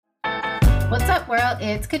What's up, world?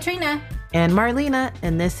 It's Katrina. And Marlena,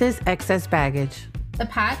 and this is Excess Baggage, the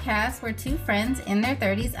podcast where two friends in their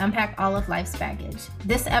 30s unpack all of life's baggage.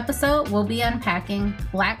 This episode, we'll be unpacking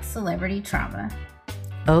Black celebrity trauma.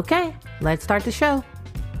 Okay, let's start the show.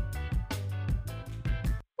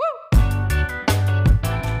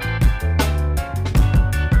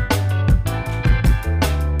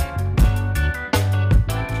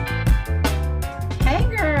 Hey,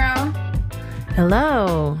 girl.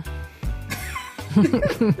 Hello.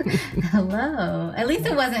 Hello. At least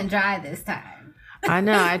it wasn't dry this time. I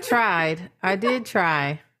know, I tried. I did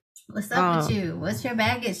try. What's up with you? What's your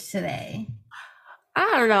baggage today?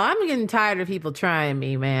 I don't know. I'm getting tired of people trying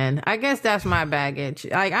me, man. I guess that's my baggage.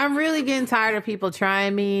 Like, I'm really getting tired of people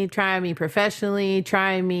trying me professionally,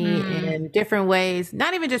 trying me in different ways.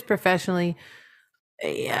 Not even just professionally.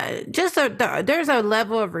 Yeah, just there's a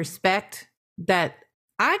level of respect that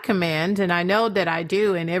I command, and I know that I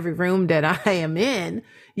do in every room that I am in,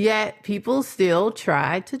 yet people still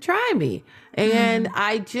try to try me. And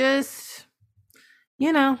I just,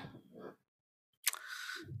 lay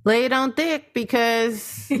it on thick,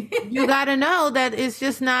 because you got to know that it's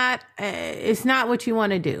just not, it's not what you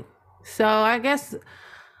want to do. So I guess,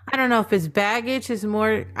 I don't know if it's baggage, it's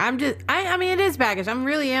more, I mean, it is baggage. I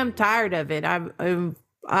really am tired of it.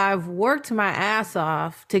 I've worked my ass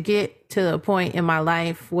off to get to the point in my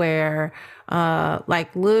life where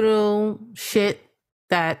like little shit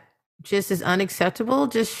that just is unacceptable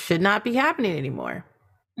just should not be happening anymore.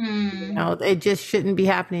 It just shouldn't be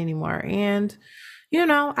happening anymore. And,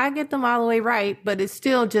 I get them all the way right, but it's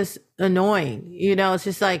still just annoying. It's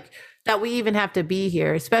just like that we even have to be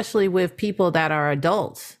here, especially with people that are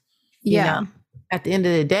adults. Yeah. At the end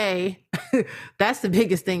of the day, that's the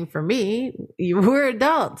biggest thing for me. We're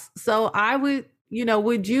adults. So I would,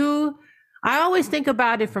 I always think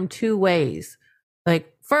about it from two ways.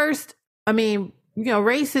 Like, first, I mean,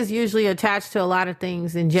 race is usually attached to a lot of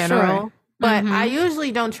things in general, sure. But I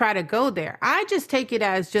usually don't try to go there. I just take it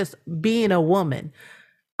as just being a woman,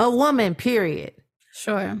 period.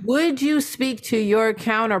 Sure. Would you speak to your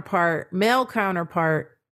male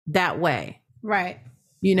counterpart that way? Right.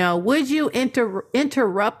 Would you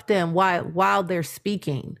interrupt them while they're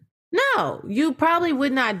speaking? No, you probably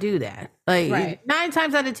would not do that. Like, right. 9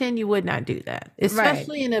 times out of 10, you would not do that,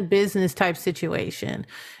 especially in a business type situation.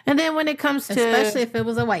 And then when it comes to, especially if it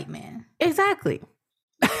was a white man. Exactly.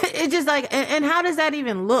 It's just like, and how does that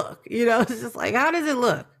even look? It's just like, how does it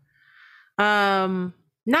look?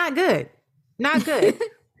 Not good.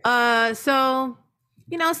 So,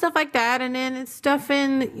 stuff like that. And then it's stuff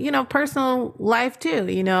in, personal life too.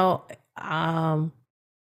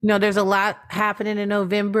 There's a lot happening in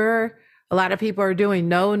November. A lot of people are doing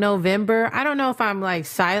no November. I don't know if I'm like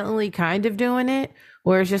silently kind of doing it,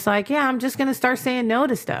 where it's just like, yeah, I'm just going to start saying no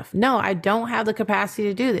to stuff. No, I don't have the capacity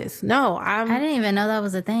to do this. No, I didn't even know that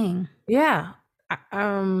was a thing. Yeah.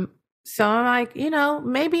 So I'm like,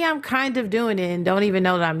 maybe I'm kind of doing it and don't even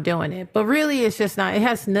know that I'm doing it. But really, it's just not, it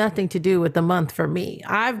has nothing to do with the month for me.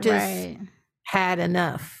 I've just had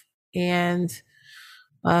enough. And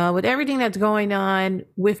with everything that's going on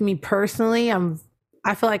with me personally,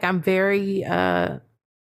 I feel like I'm very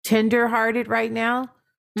tender-hearted right now,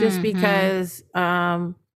 just because,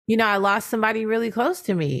 I lost somebody really close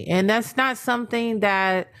to me. And that's not something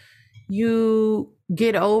that you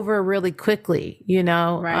get over really quickly,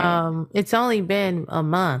 Right. It's only been a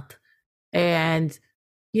month, and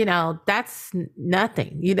that's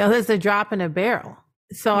nothing, it's a drop in a barrel.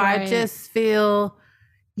 So right. I just feel,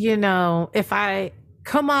 if I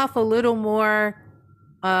come off a little more,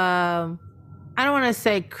 I don't want to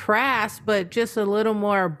say crass, but just a little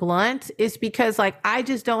more blunt, it's because like I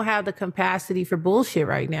just don't have the capacity for bullshit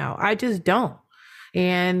right now. I just don't.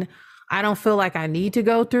 And I don't feel like I need to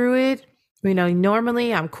go through it.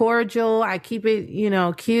 Normally I'm cordial. I keep it,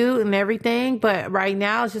 cute and everything. But right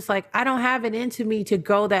now it's just like, I don't have it into me to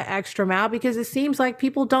go that extra mile, because it seems like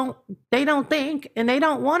people don't think, and they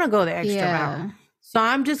don't want to go the extra mile. So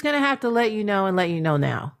I'm just going to have to let you know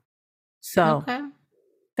now. So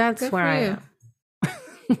that's where I am.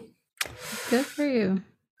 Good for you.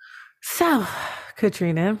 So,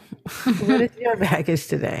 Katrina, what is your baggage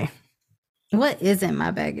today? What isn't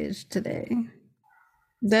my baggage today?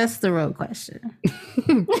 That's the real question.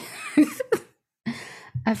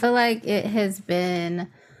 I feel like it has been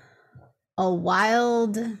a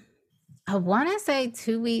wild, I want to say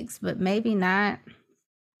 2 weeks, but maybe not.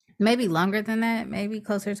 Maybe longer than that, maybe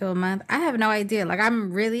closer to a month. I have no idea. Like,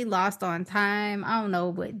 I'm really lost on time. I don't know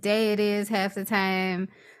what day it is half the time,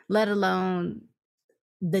 let alone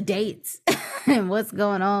the dates and what's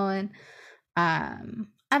going on.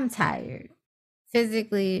 I'm tired.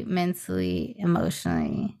 physically, mentally,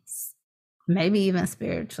 emotionally, maybe even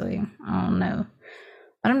spiritually. I don't know.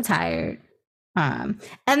 But I'm tired. And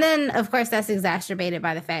then of course that's exacerbated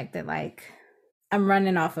by the fact that like I'm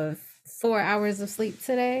running off of 4 hours of sleep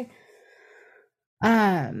today.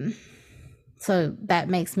 So that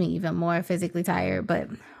makes me even more physically tired, but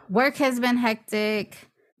work has been hectic,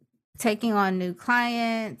 taking on new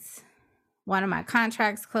clients, one of my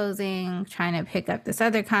contracts closing, trying to pick up this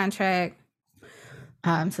other contract.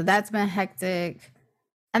 So that's been hectic.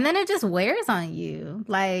 And then it just wears on you.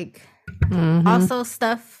 Like also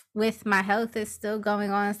stuff with my health is still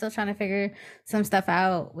going on, still trying to figure some stuff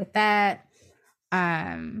out with that.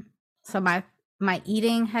 So my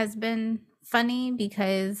eating has been funny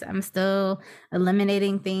because I'm still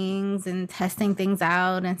eliminating things and testing things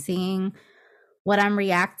out and seeing what I'm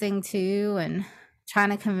reacting to and trying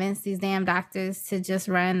to convince these damn doctors to just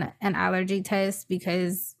run an allergy test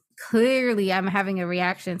because clearly I'm having a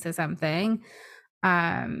reaction to something.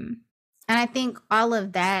 And I think all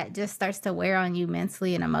of that just starts to wear on you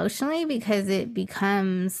mentally and emotionally because it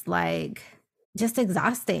becomes like just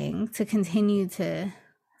exhausting to continue to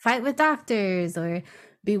fight with doctors or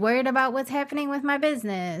be worried about what's happening with my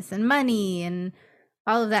business and money and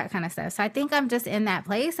all of that kind of stuff. So I think I'm just in that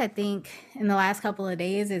place. I think in the last couple of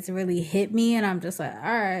days, it's really hit me and I'm just like, all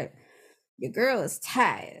right, your girl is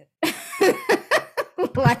tired.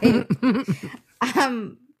 Like,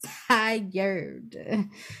 I'm tired.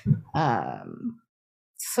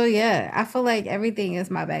 So yeah, I feel like everything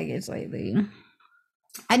is my baggage lately.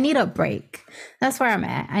 I need a break. That's where I'm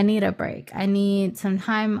at. I need a break. I need some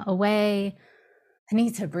time away. I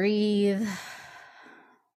need to breathe.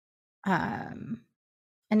 I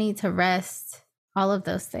need to rest, all of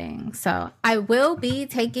those things. So I will be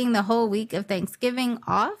taking the whole week of Thanksgiving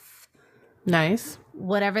off. Nice.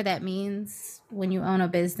 Whatever that means when you own a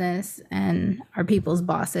business and are people's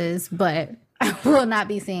bosses, but I will not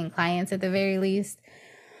be seeing clients at the very least.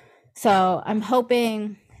 So I'm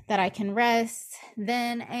hoping that I can rest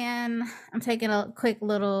then, and I'm taking a quick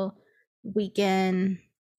little weekend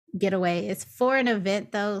getaway. It's for an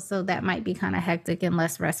event though, so that might be kind of hectic and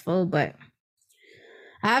less restful, but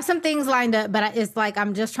I have some things lined up, but it's like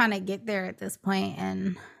I'm just trying to get there at this point,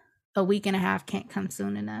 and a week and a half can't come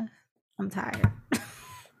soon enough. I'm tired.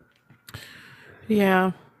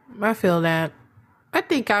 Yeah, I feel that. I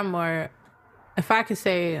think I'm more, if I could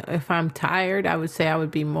say if I'm tired, I would say I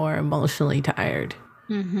would be more emotionally tired.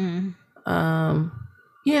 Mm-hmm.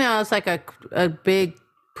 You know, it's like a big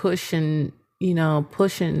push and, you know,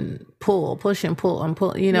 push and pull. I'm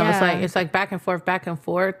pulling, you know, Yeah. it's like back and forth.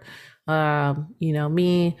 You know,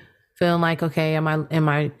 me feeling like, okay, am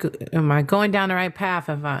I going down the right path?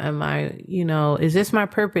 Am I, you know, is this my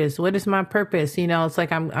purpose? What is my purpose? You know, it's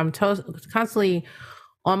like I'm constantly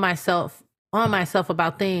on myself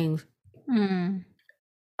about things. Mm.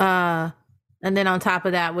 And then on top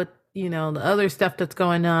of that, with, you know, the other stuff that's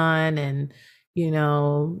going on and, you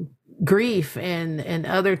know, grief and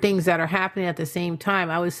other things that are happening at the same time,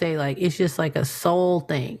 I would say like it's just like a soul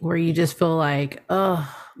thing where you just feel like, oh,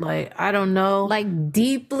 like I don't know, like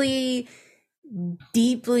deeply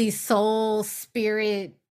soul,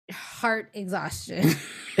 spirit, heart exhaustion.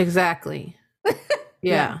 Exactly.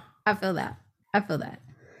 Yeah. I feel that.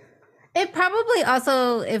 It probably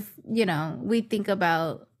also, if you know, we think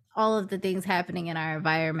about all of the things happening in our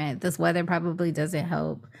environment, this weather probably doesn't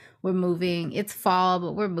help. We're moving, it's fall,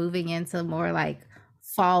 but we're moving into more like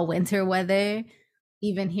fall winter weather,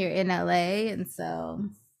 even here in LA. And so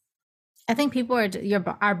I think people are,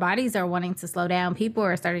 our bodies are wanting to slow down. People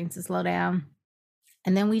are starting to slow down.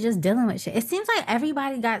 And then we just dealing with shit. It seems like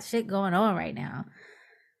everybody got shit going on right now.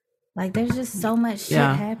 Like there's just so much shit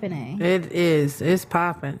happening. It is. It's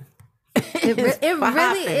popping. It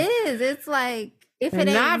really is. It's like, if it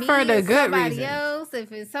ain't not me, for the it's good somebody reasons. Else.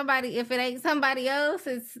 If it ain't somebody else,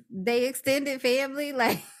 it's they extended family.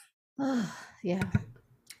 Like, yeah,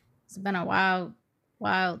 it's been a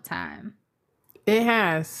wild time. It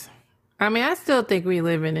has. I mean, I still think we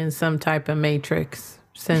living in some type of matrix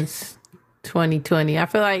since 2020. I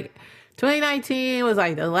feel like 2019 was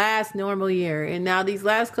like the last normal year, and now these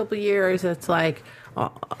last couple of years, it's like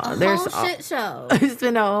there's a whole shit show. It's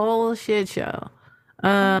been a whole shit show.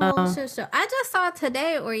 I just saw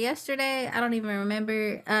today or yesterday, I don't even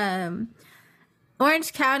remember,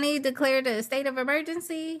 Orange County declared a state of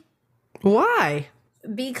emergency. Why?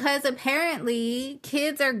 Because apparently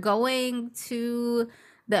kids are going to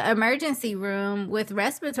the emergency room with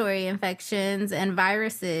respiratory infections and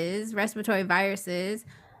respiratory viruses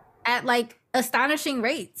at like astonishing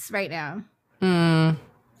rates right now. And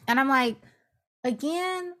I'm like,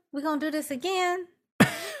 again, we're gonna do this again.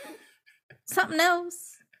 something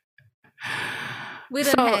else. We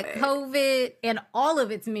done had COVID and all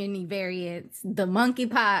of its many variants. The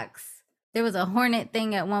monkeypox. There was a hornet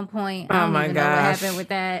thing at one point. I don't even know what happened with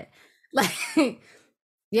that. Like,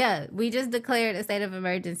 yeah, we just declared a state of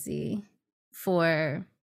emergency for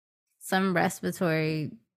some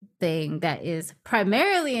respiratory thing that is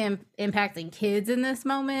primarily impacting kids in this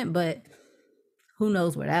moment, but who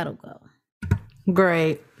knows where that'll go.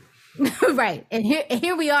 Great. Right. And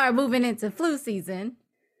here we are moving into flu season.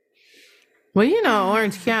 Well, you know,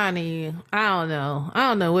 Orange County, I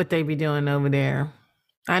don't know what they be doing over there.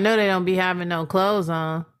 I know they don't be having no clothes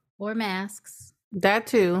on. Or masks. That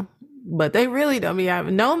too. But they really don't be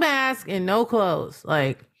having no mask and no clothes.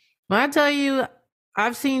 Like, when I tell you,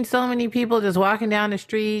 I've seen so many people just walking down the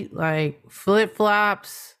street, like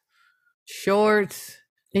flip-flops, shorts.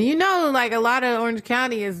 And you know, like a lot of Orange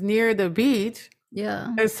County is near the beach.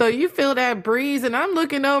 Yeah. And so you feel that breeze, and I'm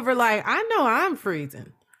looking over like, I know I'm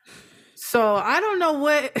freezing. So I don't know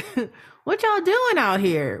what y'all doing out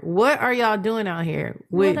here. What are y'all doing out here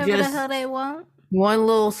with whatever just the hell they want? One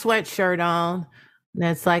little sweatshirt on?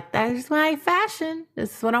 That's like, that's my fashion.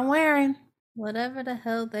 This is what I'm wearing. Whatever the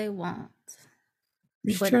hell they want.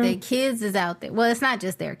 It's but true. their kids is out there. Well, it's not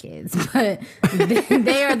just their kids, but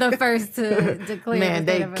they are the first to declare. Man,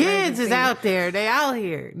 their kids is out there. They out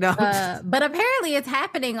here. No, but apparently it's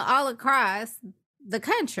happening all across the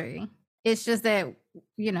country. It's just that,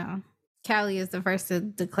 you know, Cali is the first to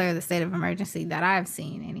declare the state of emergency that I've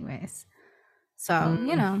seen anyways. So,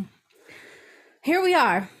 you know, here we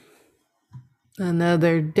are.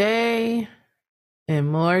 Another day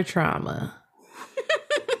and more trauma.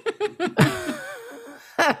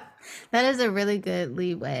 That is a really good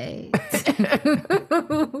leeway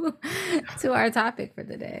to our topic for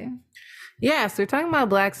the day. Yeah, so we're talking about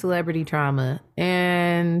Black celebrity trauma.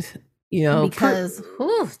 And, you know, because,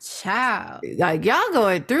 child. Like, y'all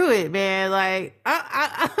going through it, man. Like,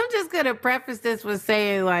 I'm just going to preface this with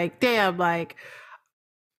saying, like, damn, like,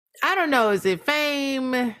 I don't know. Is it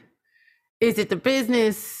fame? Is it the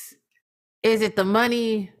business? Is it the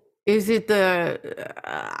money? Is it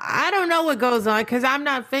I don't know what goes on because I'm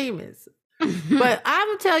not famous. But I'm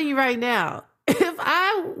going to tell you right now, if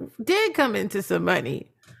I did come into some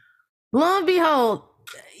money, lo and behold,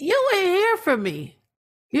 you would hear from me.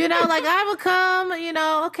 You know, like I would come, you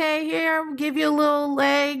know, okay, here, I'll give you a little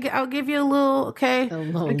leg. I'll give you a little, okay. A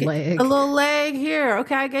little leg here.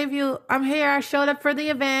 Okay, I'm here. I showed up for the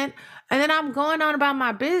event. And then I'm going on about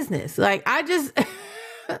my business. Like, I just,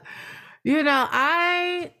 you know,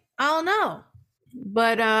 I don't know.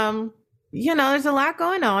 But, you know, there's a lot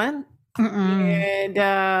going on. And,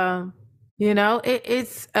 you know,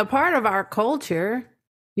 it's a part of our culture,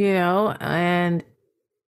 you know, and,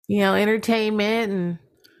 you know, entertainment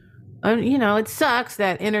and, you know, it sucks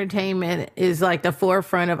that entertainment is like the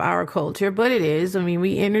forefront of our culture, but it is. I mean,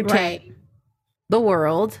 we entertain the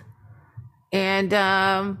world. And,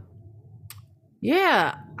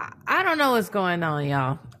 yeah, I don't know what's going on,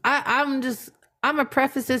 y'all. I'm gonna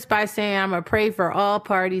preface this by saying I'm gonna pray for all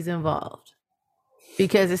parties involved,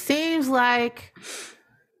 because it seems like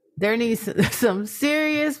there needs some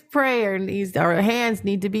serious prayer our hands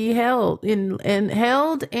need to be held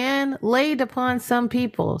and laid upon some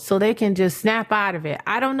people so they can just snap out of it.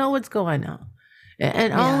 I don't know what's going on.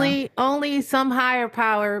 And only some higher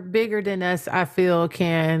power bigger than us, I feel,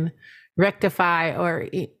 can rectify or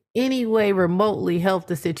any way remotely help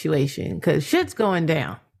the situation, because shit's going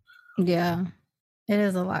down. Yeah, it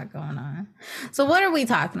is a lot going on. So what are we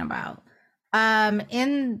talking about?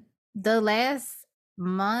 In the last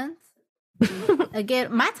month,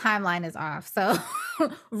 again, my timeline is off. So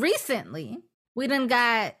recently we done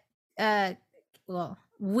got,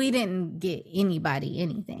 we didn't get anybody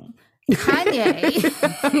anything. Kanye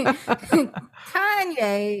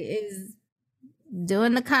is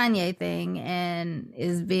doing the Kanye thing and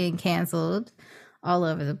is being canceled all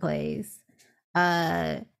over the place.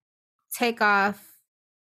 Takeoff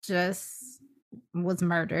just was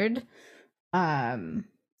murdered.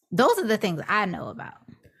 Those are the things I know about.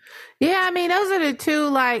 Yeah, I mean, those are the two,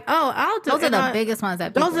 like, those are the biggest ones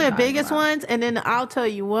that those are the biggest ones. And then I'll tell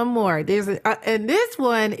you one more. And this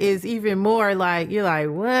one is even more like, you're like,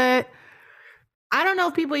 what? I don't know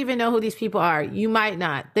if people even know who these people are. You might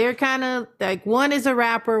not. They're kind of like, one is a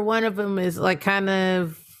rapper. One of them is like kind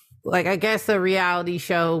of like, I guess, a reality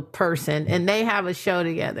show person. And they have a show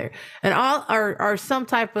together. And all are some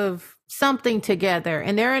type of something together,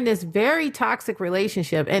 and they're in this very toxic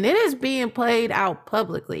relationship, and it is being played out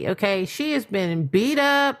publicly. Okay, she has been beat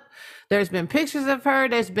up. There's been pictures of her.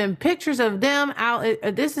 There's been pictures of them out.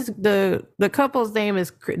 This is the couple's name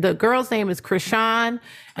is, the girl's name is Krishan,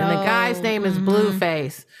 and the guy's name is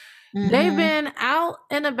Blueface. They've been out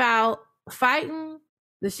and about fighting.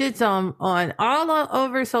 The shit's on all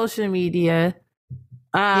over social media.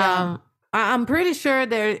 I'm pretty sure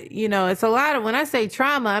there, it's a lot of, when I say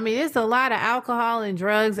trauma, I mean, it's a lot of alcohol and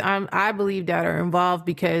drugs, I believe, that are involved,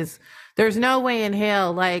 because there's no way in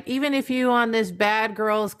hell, like, even if you on this bad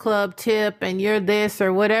girls club tip and you're this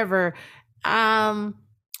or whatever, like,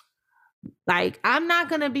 I'm not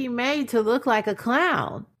going to be made to look like a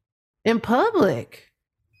clown in public.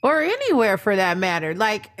 Or anywhere for that matter.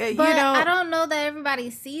 Like, I don't know that everybody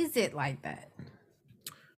sees it like that.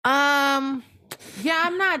 Yeah,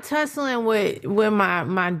 I'm not tussling with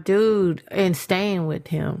my dude and staying with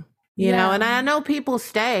him. You know, and I know people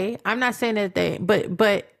stay. I'm not saying that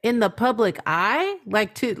but in the public eye,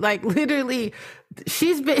 like literally,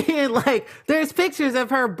 she's been like, there's pictures of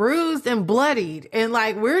her bruised and bloodied, and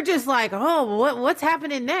like, we're just like, oh, what's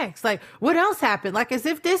happening next? Like, what else happened? Like, as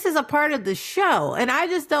if this is a part of the show. And I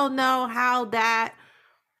just don't know how that's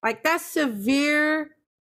severe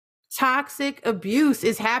toxic abuse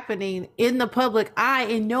is happening in the public eye,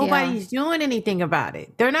 and nobody's doing anything about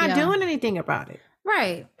it. They're not doing anything about it.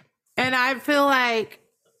 Right. And I feel like,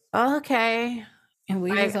 okay. And we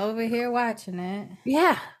was over here watching it.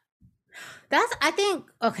 Yeah. I think,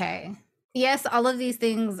 okay. Yes, all of these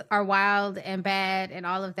things are wild and bad and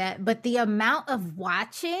all of that, but the amount of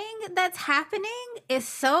watching that's happening is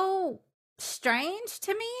so strange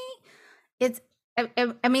to me.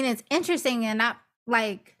 I mean, it's interesting and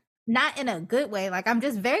not in a good way. Like, I'm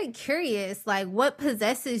just very curious, like, what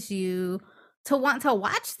possesses you to want to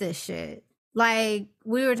watch this shit? Like,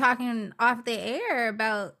 we were talking off the air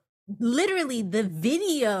about literally the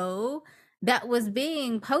video that was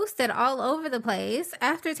being posted all over the place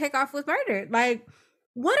after Takeoff was murdered. Like,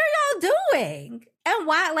 what are y'all doing? And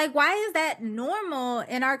why is that normal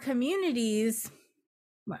in our communities?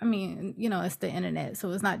 I mean, it's the internet,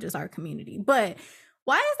 so it's not just our community, but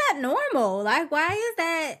why is that normal? Like, why is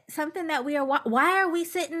that something that why are we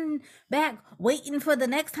sitting back waiting for the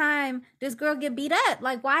next time this girl get beat up?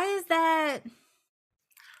 Like, why is that?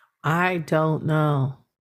 I don't know.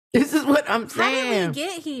 This is what I'm saying. How did we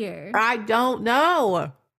get here? I don't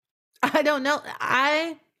know.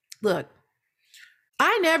 Look,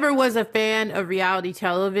 I never was a fan of reality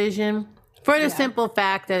television for the simple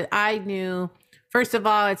fact that I knew, first of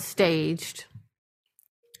all, it's staged.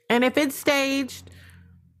 And if it's staged,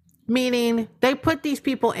 meaning they put these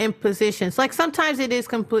people in positions, like, sometimes it is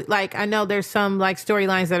complete, like, I know there's some like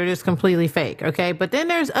storylines that are just completely fake, okay, but then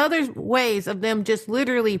there's other ways of them just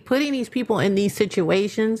literally putting these people in these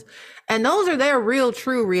situations, and those are their real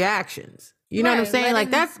true reactions. You know what I'm saying?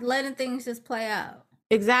 That's letting things just play out.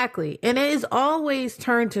 Exactly. And it is always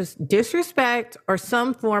turned to disrespect or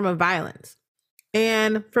some form of violence.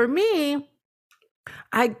 And for me,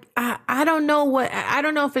 I don't know I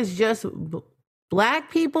don't know if it's just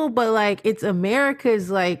Black people, but like, it's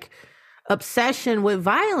America's like obsession with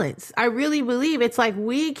violence. I really believe it's like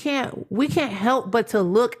we can't help but to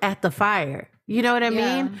look at the fire. You know what I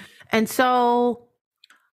mean? And so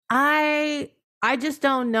I just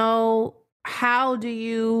don't know, how do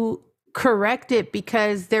you correct it,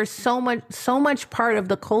 because there's so much part of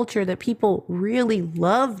the culture that people really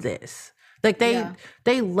love this. Like,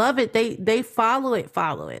 they love it. They follow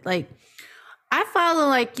it. Like, I follow,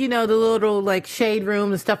 like, the little like shade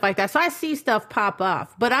room and stuff like that. So I see stuff pop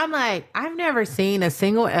off, but I'm like, I've never seen a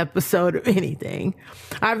single episode of anything.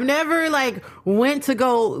 I've never like went to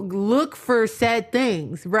go look for said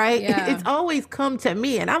things, right? It's always come to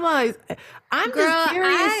me, and I'm just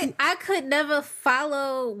curious. I could never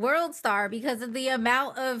follow World Star because of the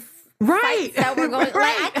amount of fights that were going. Like,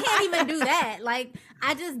 I can't even do that. Like,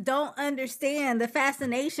 I just don't understand the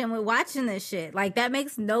fascination with watching this shit. Like, that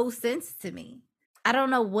makes no sense to me. I don't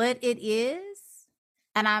know what it is,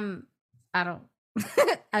 and I don't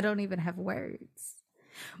I don't even have words.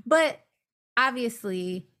 But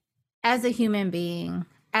obviously, as a human being,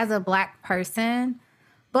 as a Black person,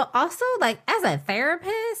 but also like as a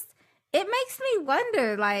therapist, it makes me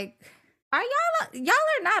wonder, like, y'all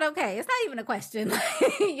are not okay. It's not even a question.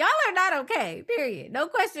 Y'all are not okay, period. No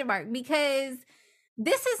question mark, because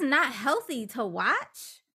this is not healthy to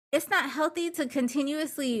watch. It's not healthy to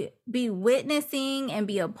continuously be witnessing and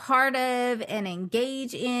be a part of and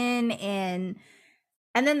engage in, and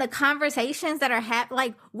then the conversations that are happening,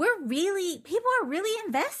 like, people are really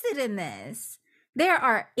invested in this. there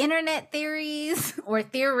are internet theories or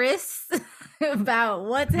theorists about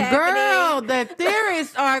what's happening. Girl, the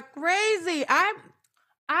theorists are crazy. I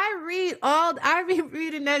be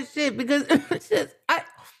reading that shit because it's just I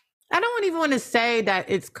don't even want to say that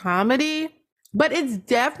it's comedy, but it's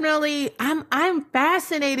definitely I'm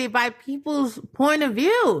fascinated by people's point of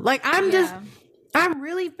view. Like I'm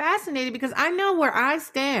really fascinated because I know where I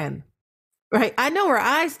stand. Right? I know where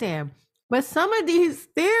I stand. But some of these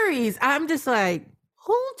theories, I'm just like,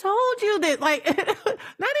 who told you that? Like, not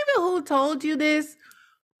even who told you this,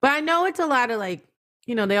 but I know it's a lot of like,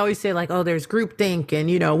 they always say like, oh, there's groupthink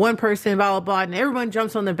and, one person, blah, blah, blah, and everyone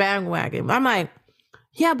jumps on the bandwagon. I'm like,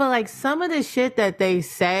 yeah, but like some of the shit that they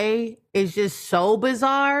say is just so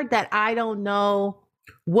bizarre that I don't know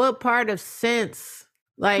what part of sense,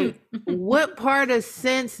 like what part of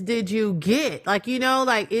sense did you get? Like,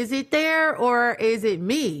 like, is it there or is it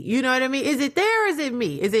me? You know what I mean? Is it there or is it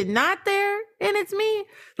me? Is it not there and it's me?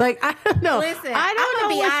 Like, I don't know. Listen, I don't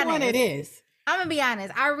know which one it is. I'm gonna be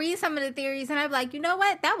honest. I read some of the theories and I'm like, you know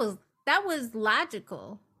what? That was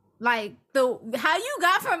logical. Like how you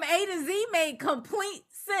got from A to Z made complete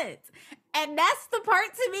sense. And that's the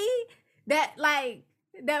part to me that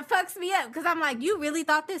fucks me up. Cause I'm like, you really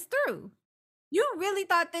thought this through. You really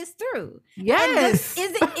thought this through. Yes.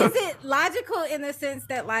 Is it logical in the sense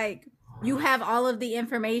that like you have all of the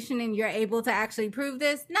information and you're able to actually prove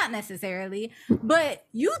this? Not necessarily, but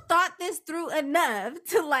you thought this through enough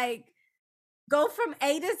to like go from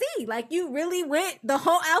A to Z. Like you really went the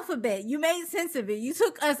whole alphabet. You made sense of it. You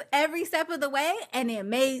took us every step of the way and it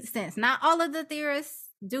made sense. Not all of the theorists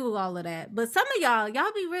do all of that, but some of y'all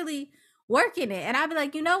be really working it. And I'd be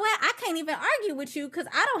like, you know what? I can't even argue with you because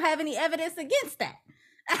I don't have any evidence against that.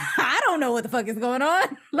 I don't know what the fuck is going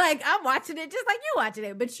on. Like I'm watching it just like you watching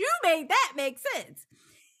it, but you made that make sense.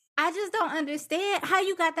 I just don't understand how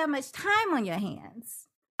you got that much time on your hands.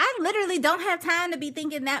 I literally don't have time to be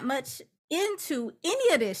thinking that much into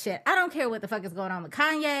any of this shit. I don't care what the fuck is going on with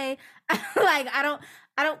Kanye. Like I don't.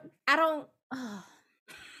 Oh.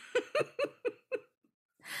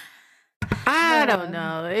 I don't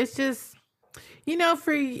know. It's just,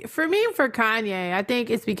 for me, for Kanye, I think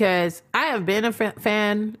it's because I have been a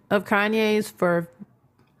fan of Kanye's for,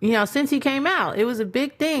 since he came out. It was a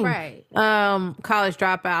big thing. Right. College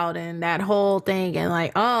Dropout and that whole thing. And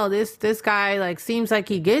like, oh, this guy like seems like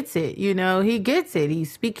he gets it. He gets it.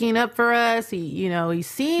 He's speaking up for us. He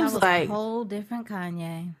seems like a whole different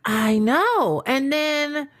Kanye. I know. And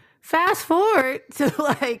then fast forward to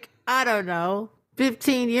like, I don't know,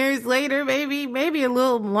 15 years later, maybe a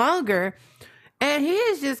little longer. And he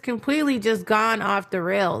has just completely just gone off the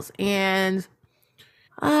rails. And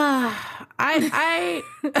I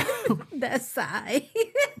that sigh.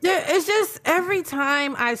 It's just every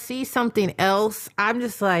time I see something else, I'm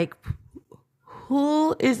just like,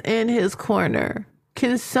 who is in his corner?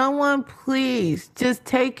 Can someone please just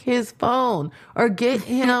take his phone or get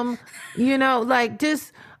him, like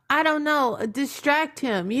just, I don't know, distract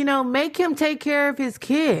him, make him take care of his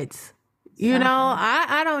kids.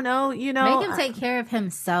 I don't know, Make him take care of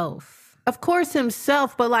himself. Of course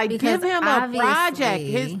himself, but like give him a project.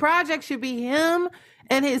 His project should be him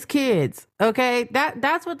and his kids. Okay?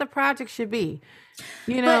 That's what the project should be.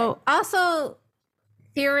 But also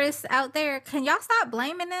theorists out there, can y'all stop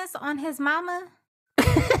blaming this on his mama?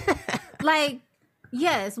 Like,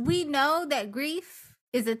 yes, we know that grief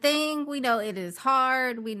is a thing. We know it is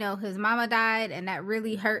hard. We know his mama died and that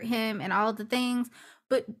really hurt him and all the things.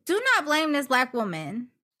 But do not blame this Black woman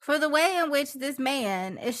for the way in which this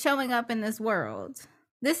man is showing up in this world.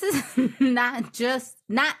 This is not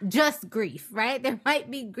just grief, right? There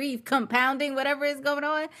might be grief compounding whatever is going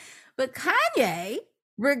on. But Kanye,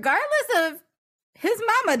 regardless of his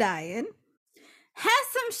mama dying, has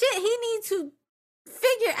some shit he needs to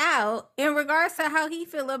figure out in regards to how he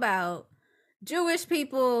feel about Jewish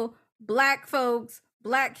people, Black folks,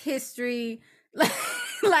 Black history.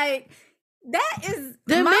 Like that is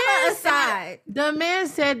the mama aside. The man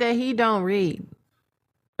said that he don't read.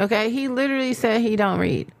 Okay, he literally said he don't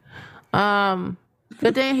read. But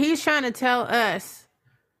then he's trying to tell us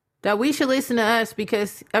that we should listen to us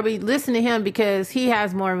listen to him because he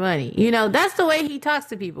has more money. That's the way he talks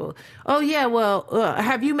to people. Oh yeah, well,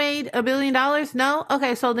 have you made $1 billion? No?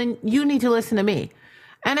 Okay, so then you need to listen to me.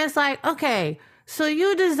 And it's like, okay, so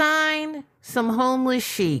you designed some homeless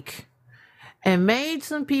chic and made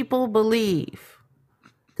some people believe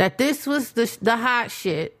that this was the hot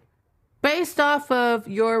shit based off of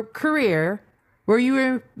your career where you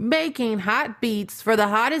were making hot beats for the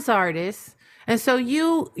hottest artists. And so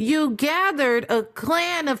you gathered a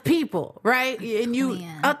clan of people, right? And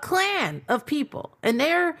a clan of people, and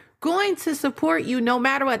they're going to support you no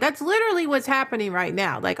matter what. That's literally what's happening right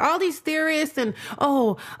now. Like all these theorists and,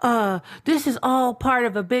 this is all part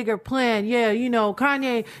of a bigger plan. Yeah,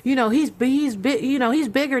 Kanye, he's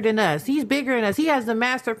bigger than us. He's bigger than us. He has the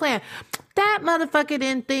master plan. That motherfucker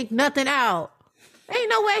didn't think nothing out. Ain't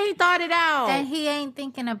no way he thought it out. And he ain't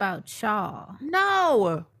thinking about y'all.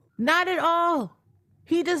 No, not at all.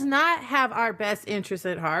 He does not have our best interests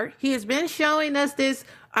at heart. He has been showing us this,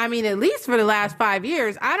 at least for the last 5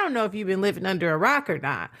 years. I don't know if you've been living under a rock or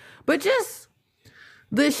not, but just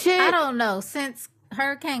the shit. I don't know. Since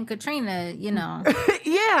Hurricane Katrina,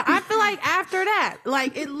 Yeah, I feel like after that,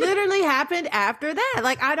 like it literally happened after that.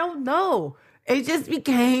 Like, I don't know. It just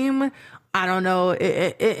became, I don't know.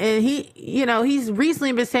 And he, he's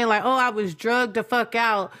recently been saying like, I was drugged the fuck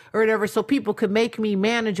out or whatever so people could make me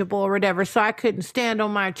manageable or whatever. So I couldn't stand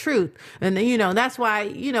on my truth. And, that's why,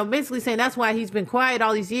 basically saying that's why he's been quiet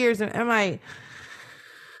all these years. And I'm like,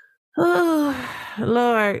 oh,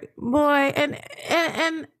 Lord, boy.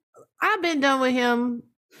 And I've been done with him.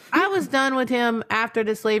 I was done with him after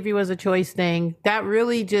the slavery was a choice thing. That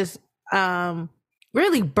really just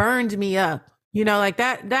really burned me up. Like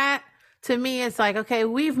that to me, it's like, okay,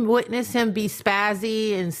 we've witnessed him be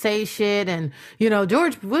spazzy and say shit. And,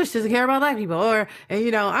 George Bush doesn't care about black people. Or,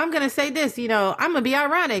 I'm going to say this, I'm going to be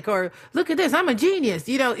ironic. Or look at this, I'm a genius.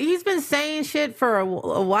 He's been saying shit for a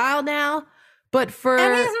while now. But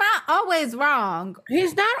and he's not always wrong.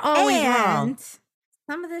 He's not always wrong.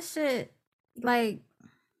 Some of this shit, like,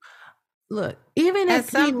 look, even if at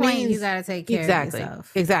some point you gotta take care of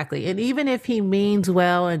yourself. Exactly. And even if he means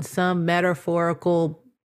well in some metaphorical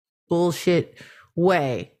bullshit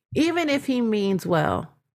way, even if he means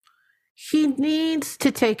well, he needs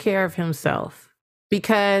to take care of himself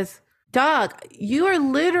because, dog, you are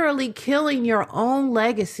literally killing your own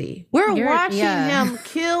legacy. We're watching him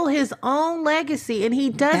kill his own legacy and he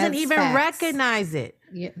doesn't even recognize it.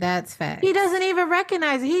 Yeah, that's fact. He doesn't even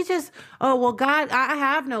recognize it. He's just, God, I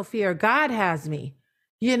have no fear. God has me,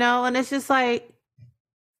 and it's just like,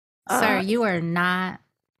 sir, you are not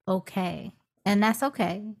okay. And that's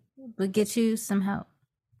okay. We'll get you some help.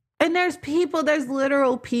 And there's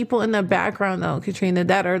literal people in the background though, Katrina,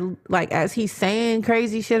 that are like, as he's saying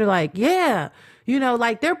crazy shit, are like, yeah,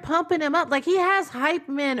 like they're pumping him up. Like he has hype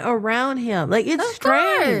men around him. Like it's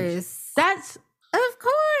strange. That's of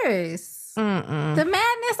course. The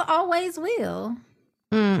madness always will.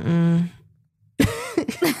 The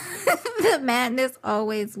madness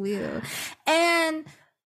always will. And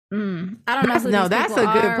I don't know who no, that's a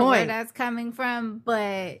good point. Where that's coming from,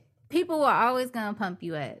 but people are always gonna pump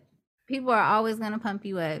you up. People are always gonna pump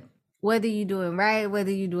you up. Whether you doing right,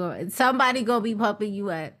 whether you doing somebody gonna be pumping you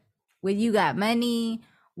up. When you got money,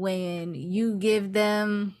 when you give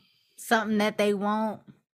them something that they want.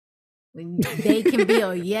 When they can be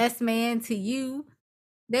a yes man to you,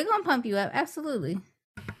 they're gonna pump you up. Absolutely.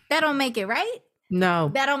 That don't make it right.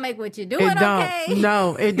 No. That don't make what you're doing okay.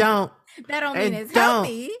 No, it don't. That don't mean it's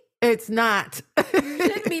healthy. It's not. You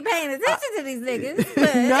shouldn't be paying attention to these niggas.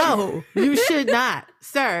 But no, you should not,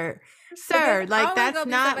 sir. Sir, like that's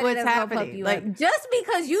not what's happening. Like just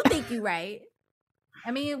because you think you're right.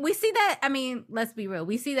 We see that. Let's be real.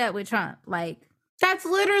 We see that with Trump. Like that's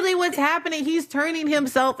literally what's happening. He's turning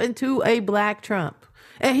himself into a black Trump.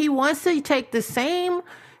 And he wants to take the same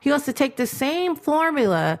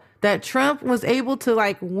formula that Trump was able to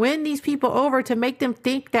like win these people over to make them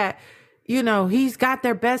think that, he's got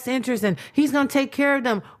their best interest and he's going to take care of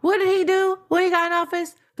them. What did he do when he got in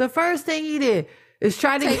office? The first thing he did is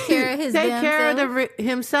try to take care of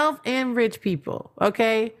himself and rich people.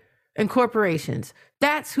 Okay. And corporations.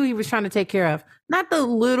 That's who he was trying to take care of. Not the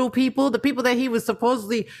little people, the people that he was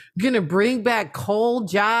supposedly going to bring back cold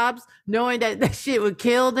jobs, knowing that shit would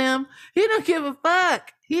kill them. He don't give a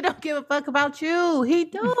fuck. He don't give a fuck about you. He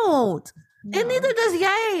don't. No. And neither does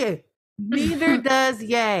Ye. Neither does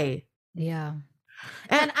Ye. Yeah.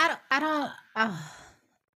 And I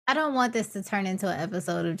don't want this to turn into an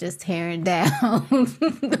episode of just tearing down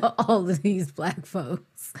all of these black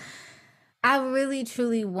folks. I really,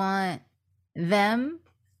 truly want them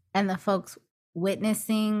and the folks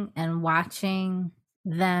witnessing and watching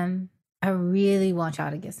them. I really want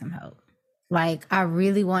y'all to get some help. Like, I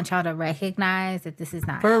really want y'all to recognize that this is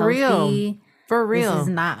not healthy. For real. This is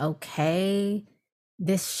not okay.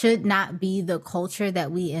 This should not be the culture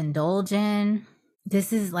that we indulge in.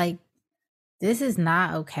 This is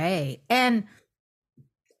not okay. And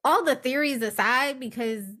all the theories aside,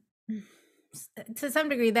 because to some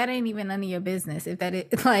degree that ain't even none of your business if that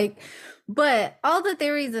is like, but all the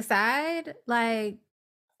theories aside, like,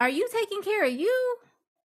 are you taking care of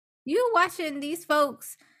you watching these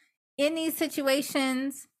folks in these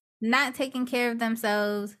situations not taking care of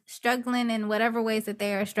themselves, struggling in whatever ways that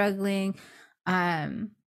they are struggling,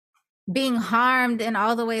 being harmed in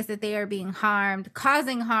all the ways that they are being harmed,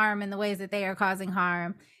 causing harm in the ways that they are causing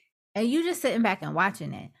harm, and you just sitting back and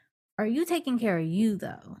watching it. Are you taking care of you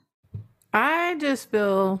though? I just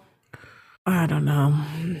feel, I don't know.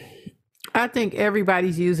 I think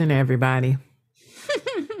everybody's using everybody.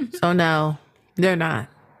 So no, they're not.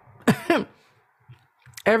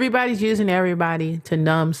 Everybody's using everybody to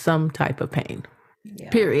numb some type of pain.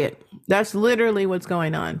 Yeah. Period. That's literally what's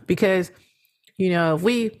going on. Because, if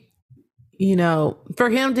we, for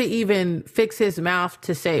him to even fix his mouth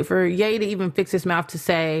to say, for Ye to even fix his mouth to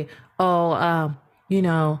say, I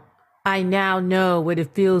now know what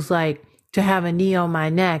it feels like to have a knee on my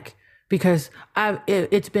neck because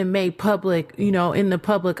it's been made public, in the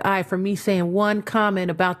public eye for me saying one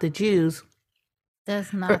comment about the Jews.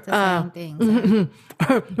 That's not the same thing.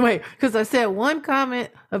 Wait, because I said one comment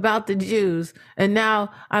about the Jews and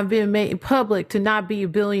now I'm being made public to not be a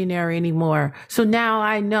billionaire anymore. So now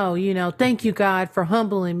I know, thank you, God, for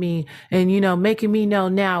humbling me and, making me know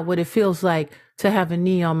now what it feels like to have a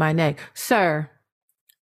knee on my neck. Sir,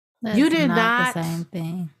 you did not the same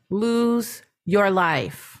thing. Lose your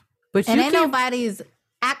life. But and ain't nobody's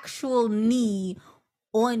actual knee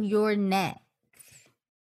on your neck.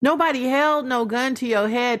 Nobody held no gun to your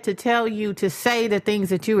head to tell you to say the things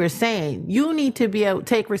that you were saying. You need to be able to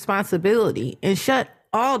take responsibility and shut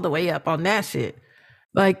all the way up on that shit.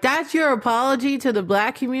 Like, that's your apology to the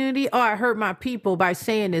Black community? Oh, I hurt my people by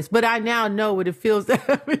saying this, but I now know what it feels to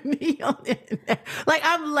have a knee on it. Like,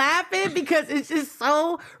 I'm laughing because it's just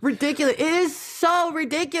so ridiculous. It is so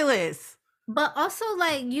ridiculous. But also,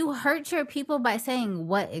 like, you hurt your people by saying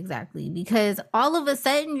what exactly? Because all of a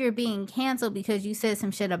sudden you're being canceled because you said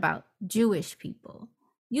some shit about Jewish people.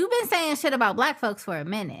 You've been saying shit about Black folks for a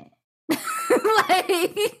minute.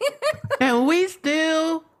 And we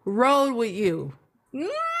still rode with you.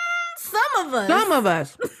 Some of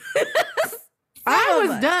us. I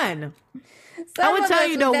was done. I would tell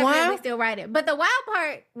you the one. Still write it, but the wild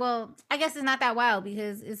part. Well, I guess it's not that wild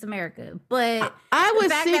because it's America. But I was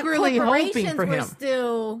secretly hoping for him.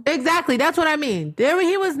 Still exactly. That's what I mean.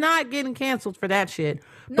 He was not getting canceled for that shit.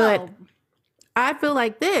 No. But I feel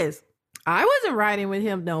like this. I wasn't riding with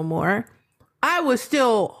him no more. I was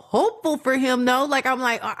still hopeful for him though. Like I'm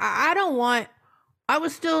like I don't want. I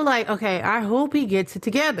was still like, okay, I hope he gets it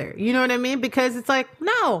together. You know what I mean? Because it's like,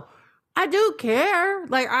 no. I do care.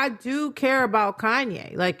 Like, I do care about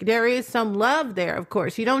Kanye. Like, there is some love there, of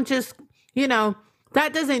course. You don't just,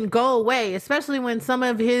 that doesn't go away, especially when some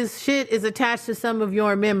of his shit is attached to some of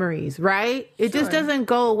your memories, right? It just doesn't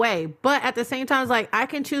go away. But at the same time, it's like, I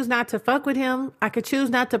can choose not to fuck with him. I could choose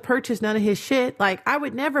not to purchase none of his shit. Like, I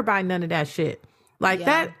would never buy none of that shit. Like,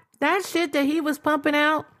 that shit that he was pumping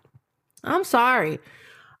out, I'm sorry.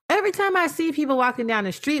 Every time I see people walking down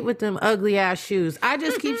the street with them ugly ass shoes, I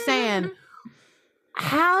just keep saying,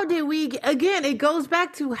 how did we again, it goes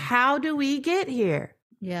back to how do we get here?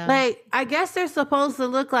 Yeah. Like, I guess they're supposed to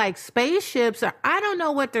look like spaceships, or I don't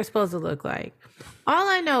know what they're supposed to look like. All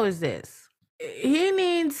I know is this. He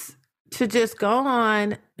needs to just go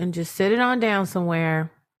on and just sit it on down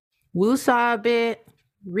somewhere, woosah a bit,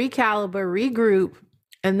 recalibrate, regroup,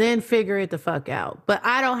 and then figure it the fuck out. But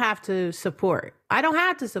I don't have to support.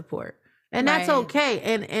 And that's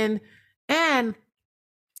okay. And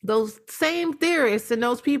those same theorists and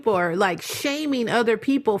those people are like shaming other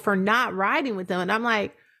people for not riding with them. And I'm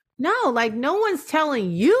like, no, like no one's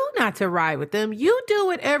telling you not to ride with them. You do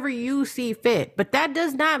whatever you see fit. But that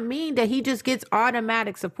does not mean that he just gets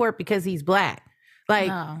automatic support because he's Black. Like,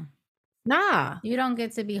 no. Nah. You don't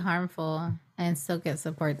get to be harmful and still get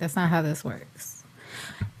support. That's not how this works.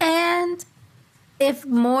 And if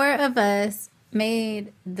more of us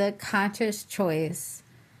made the conscious choice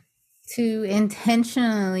to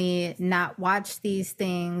intentionally not watch these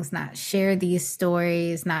things, not share these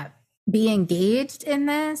stories, not be engaged in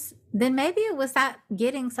this, then maybe it would stop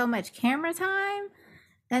getting so much camera time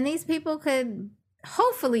and these people could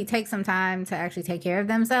hopefully take some time to actually take care of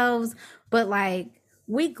themselves. But like,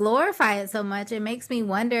 we glorify it so much, it makes me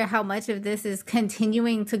wonder how much of this is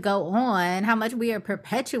continuing to go on, how much we are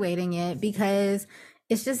perpetuating it because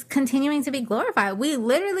it's just continuing to be glorified. We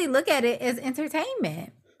literally look at it as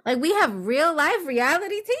entertainment. Like, we have real life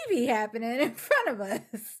reality TV happening in front of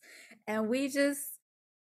us and we just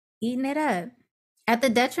eating it up at the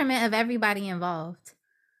detriment of everybody involved.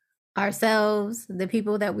 Ourselves, the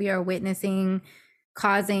people that we are witnessing,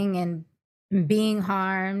 causing and being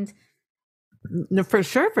harmed. For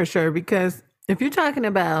sure. Because if you're talking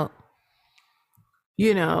about,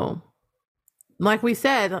 like we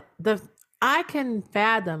said, I can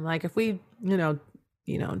fathom, like, if we,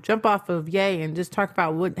 jump off of Yay and just talk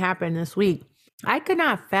about what happened this week. I could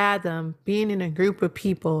not fathom being in a group of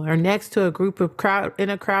people or next to a crowd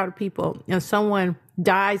of people, and someone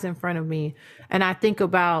dies in front of me, and I think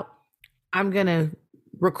about, I'm gonna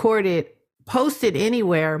record it, post it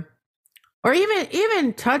anywhere, or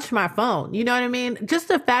even touch my phone. You know what I mean? Just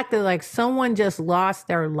the fact that like someone just lost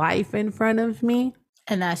their life in front of me.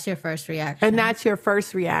 And that's your first reaction.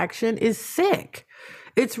 Is sick.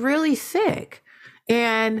 It's really sick.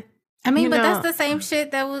 And I mean, but that's the same shit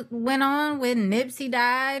that went on when Nipsey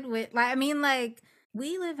died. We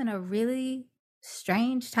live in a really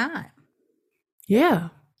strange time. Yeah.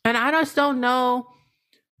 And I just don't know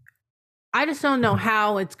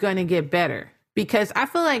how it's going to get better, because I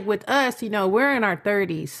feel like with us, we're in our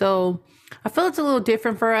 30s. So I feel it's a little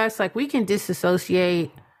different for us. Like, we can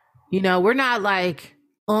disassociate, we're not like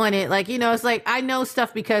on it. Like, it's like, I know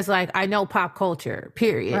stuff because like I know pop culture,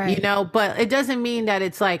 period, right. But it doesn't mean that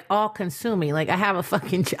it's like all consuming. Like, I have a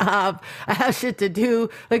fucking job. I have shit to do.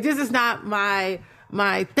 Like, this is not my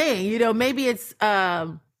thing. Maybe it's,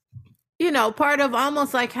 part of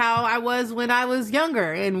almost like how I was when I was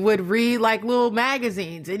younger and would read like little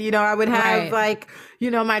magazines, and, I would have like,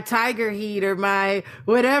 my Tiger Heat or my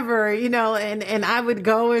whatever, and I would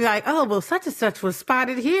go and like, oh, well, such and such was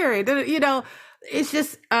spotted here. And, it's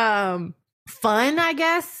just fun, I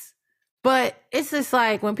guess. But it's just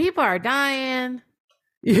like when people are dying,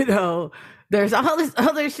 there's all this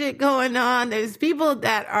other shit going on. There's people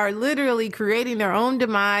that are literally creating their own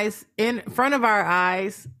demise in front of our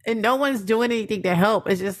eyes, and no one's doing anything to help.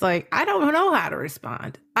 It's just like, I don't know how to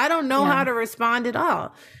respond. I don't know how to respond at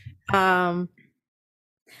all. To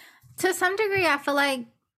some degree, I feel like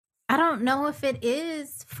I don't know if it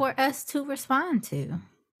is for us to respond to.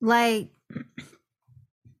 Like,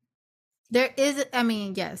 there is,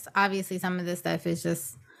 yes, obviously some of this stuff is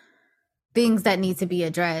just things that need to be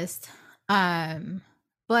addressed.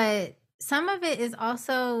 But some of it is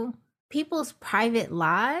also people's private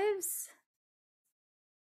lives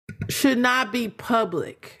should not be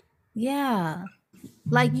public. Yeah.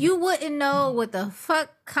 Like, you wouldn't know what the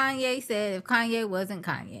fuck Kanye said if Kanye wasn't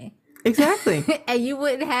Kanye. Exactly. And you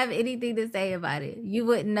wouldn't have anything to say about it. You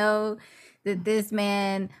wouldn't know that this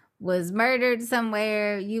man was murdered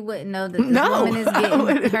somewhere. You wouldn't know that this woman is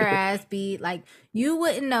getting her ass beat. Like, you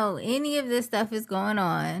wouldn't know any of this stuff is going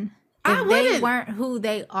on if they weren't who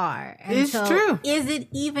they are. And it's true. Is it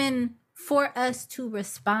even for us to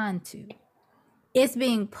respond to? It's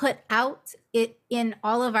being put out in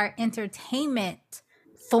all of our entertainment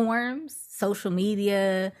forms, social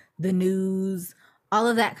media, the news, all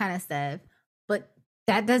of that kind of stuff. But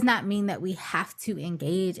that does not mean that we have to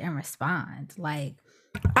engage and respond. Like,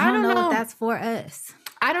 I don't know if that's for us.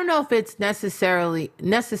 I don't know if it's necessarily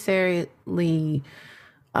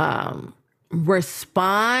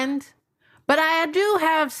respond, but I do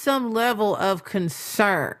have some level of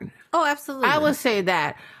concern. Oh, absolutely. I would say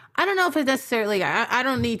that. I don't know if it's necessarily, I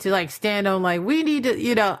don't need to like stand on like, we need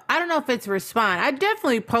to, I don't know if it's respond. I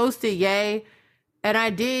definitely posted Yay, and I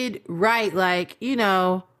did write like,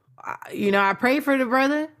 I pray for the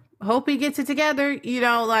brother. Hope he gets it together,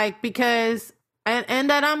 because, and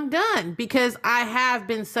that I'm done, because I have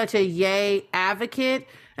been such a Yay advocate.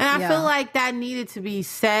 And I feel like that needed to be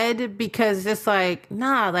said, because it's like,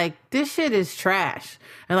 nah, like, this shit is trash.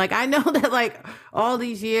 And like, I know that like all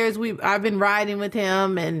these years I've been riding with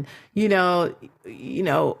him, and, not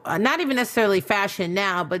even necessarily fashion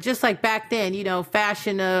now, but just like back then,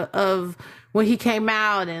 fashion of when he came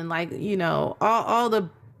out, and like, all the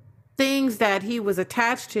things that he was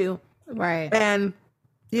attached to. Right. And,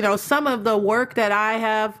 some of the work that I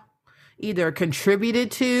have either contributed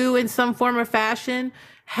to in some form or fashion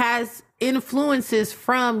has influences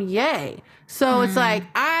from Yay. So it's like,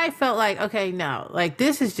 I felt like, okay, no, like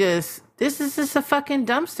this is just a fucking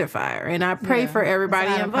dumpster fire. And I pray for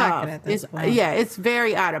everybody involved. It's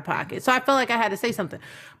very out of pocket. So I felt like I had to say something.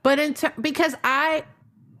 But because I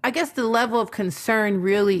guess the level of concern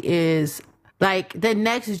really is like the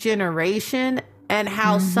next generation, and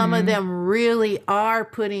how some of them really are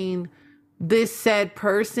putting this said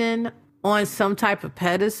person on some type of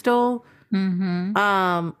pedestal,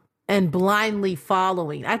 and blindly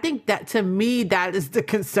following. I think that, to me, that is the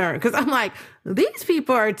concern. Because I'm like, these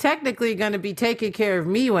people are technically going to be taking care of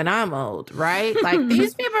me when I'm old, right? Like,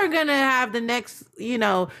 these people are going to have the next,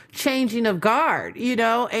 changing of guard, and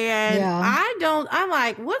I'm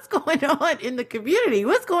like, what's going on in the community?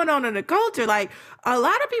 What's going on in the culture? Like, a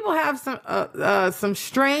lot of people have some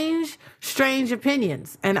strange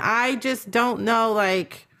opinions. And I just don't know,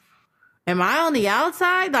 like, Am I on the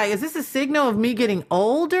outside? Like, is this a signal of me getting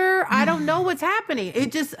older? I don't know what's happening.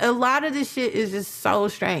 It just, a lot of this shit is just so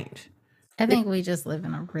strange. I think we just live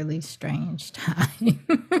in a really strange time.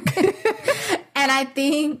 And I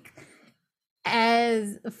think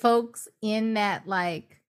as folks in that,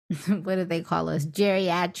 like, what do they call us?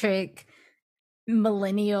 Geriatric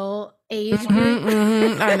millennial age group.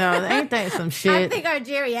 I know. Ain't that some shit? I think our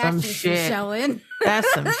geriatrics are showing.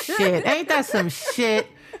 That's some shit. Ain't that some shit?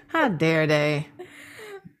 How dare they?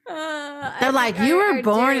 They're like, you were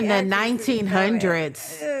born in the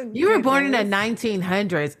 1900s. You were born in the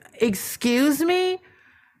 1900s. Excuse me?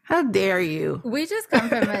 How dare you? We just come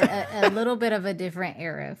from a little bit of a different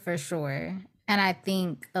era, for sure. And I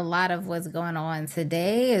think a lot of what's going on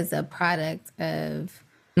today is a product of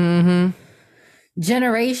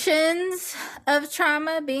generations of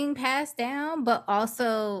trauma being passed down, but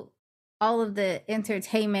also all of the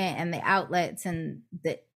entertainment and the outlets and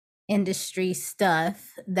the industry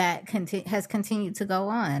stuff that has continued to go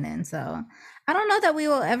on. And so I don't know that we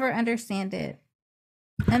will ever understand it.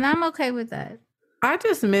 And I'm okay with that. I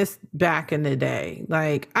just miss back in the day.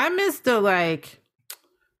 Like, I miss the, like,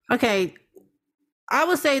 okay, I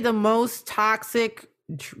would say the most toxic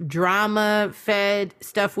drama fed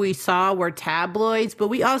stuff we saw were tabloids, but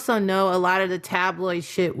we also know a lot of the tabloid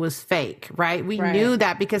shit was fake, right? We knew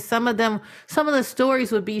that because some of the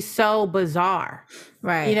stories would be so bizarre,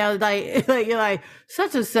 right? You know, like you're like,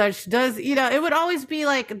 such and such does, you know, it would always be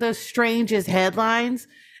like the strangest headlines.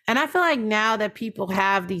 And I feel like now that people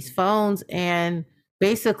have these phones and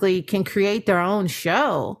basically can create their own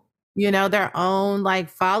show, you know, their own, like,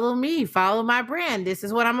 follow me, follow my brand, this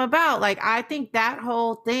is what I'm about. Like, I think that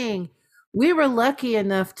whole thing, we were lucky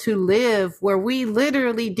enough to live where we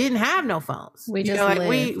literally didn't have no phones. We just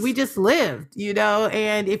lived. We just lived, you know,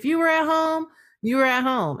 and if you were at home, you were at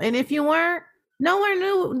home. And if you weren't, no one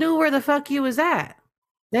knew where the fuck you was at.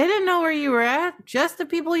 They didn't know where you were at, just the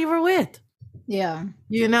people you were with. Yeah.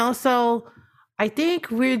 You know, so I think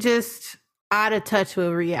we're just out of touch with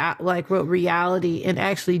reality and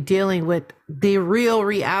actually dealing with the real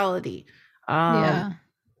reality. And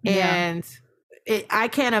I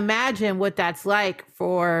can't imagine what that's like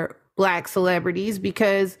for Black celebrities,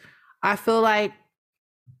 because I feel like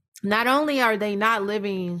not only are they not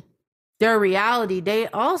living their reality, they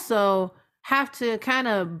also have to kind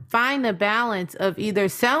of find the balance of either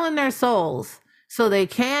selling their souls so they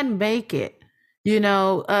can make it, you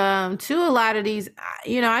know, to a lot of these,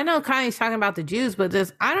 you know, I know Kanye's talking about the Jews, but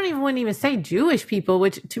wouldn't even say Jewish people,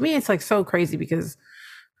 which to me, it's like so crazy because,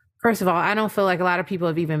 first of all, I don't feel like a lot of people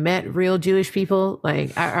have even met real Jewish people.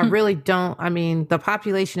 Like, I really don't. I mean, the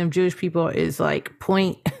population of Jewish people is like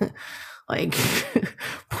like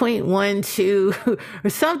 0.12 or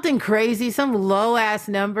something crazy, some low ass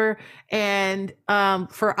number. And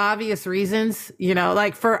for obvious reasons, you know,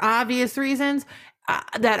 like for obvious reasons,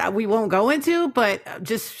 that we won't go into, but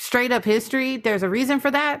just straight up history, there's a reason for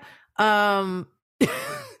that.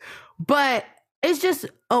 But it's just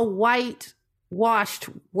a whitewashed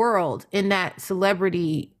world in that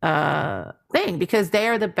celebrity thing, because they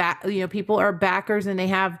are people are backers and they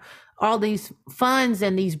have all these funds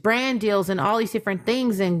and these brand deals and all these different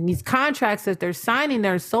things and these contracts that they're signing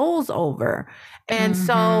their souls over. And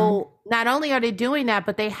so not only are they doing that,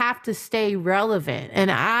 but they have to stay relevant. And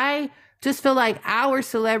I just feel like our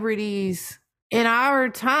celebrities in our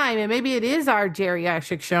time, and maybe it is our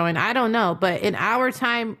geriatric showing, I don't know, but in our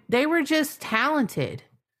time, they were just talented.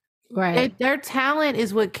 Right. Their talent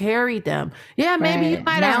is what carried them. Yeah, maybe you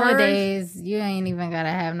might have nowadays you ain't even gotta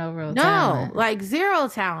have no real talent. No, like zero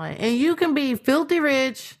talent. And you can be filthy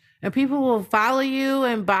rich and people will follow you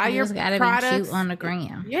and buy your just gotta products. be cute on the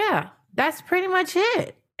gram. Yeah, that's pretty much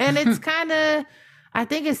it. And it's kind of, I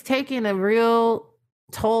think it's taking a real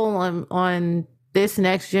toll on this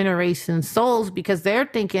next generation's souls, because they're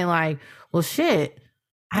thinking like, well, shit,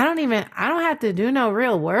 I don't have to do no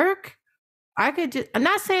real work. I could just, I'm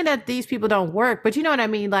not saying that these people don't work, but you know what I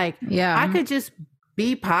mean? Like, yeah, I could just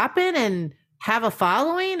be popping and have a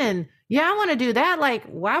following, and yeah, I want to do that. Like,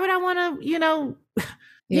 why would I want to, you know,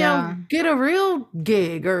 get a real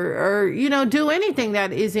gig or, you know, do anything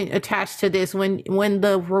that isn't attached to this when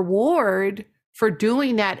the reward for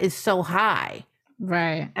doing that is so high.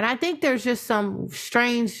 Right. And I think there's just some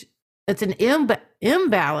strange, it's an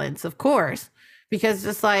imbalance, of course, because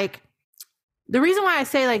it's like, the reason why I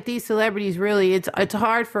say like these celebrities, really, it's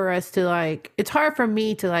hard for us to like, it's hard for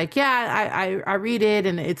me to like, yeah, I read it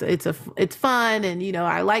and it's fun and, you know,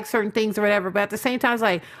 I like certain things or whatever. But at the same time, it's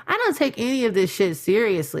like, I don't take any of this shit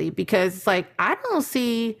seriously, because it's like, I don't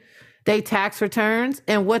see they tax returns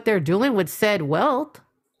and what they're doing with said wealth.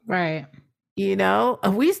 Right. You know,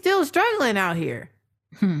 we still struggling out here.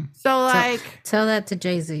 So like, tell that to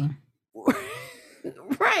Jay-Z.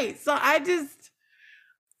 Right. So I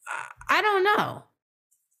don't know.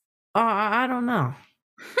 I don't know.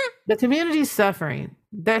 The community's suffering.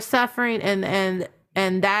 They're suffering, and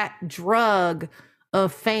that drug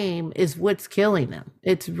of fame is what's killing them.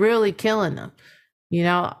 It's really killing them. You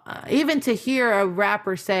know, even to hear a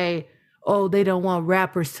rapper say, "Oh, they don't want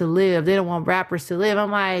rappers to live. They don't want rappers to live."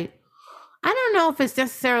 I'm like, I don't know if it's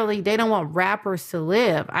necessarily they don't want rappers to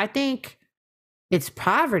live. I think it's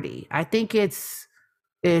poverty. I think it's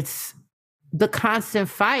the constant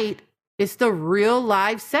fight. It's the real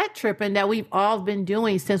live set tripping that we've all been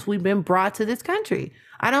doing since we've been brought to this country.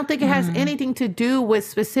 I don't think it has anything to do with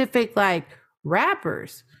specific like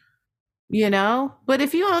rappers, you know? But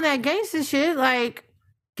if you own that gangster shit, like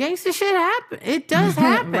gangster shit happen. It does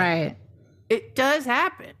happen. Right. It does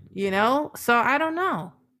happen, you know? So I don't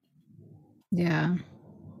know. Yeah.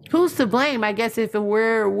 Who's to blame? I guess if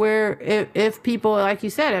if people, like you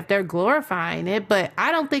said, if they're glorifying it, but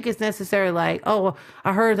I don't think it's necessarily like, oh,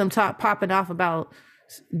 I heard them popping off about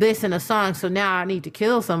this in a song, so now I need to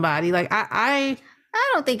kill somebody. Like I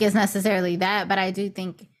don't think it's necessarily that, but I do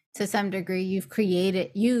think to some degree you've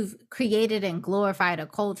created and glorified a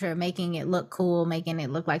culture, making it look cool, making it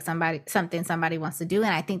look like something somebody wants to do,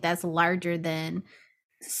 and I think that's larger than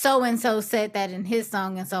so and so said that in his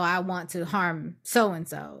song, and so I want to harm so and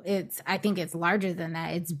so. I think it's larger than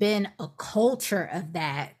that. It's been a culture of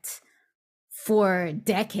that for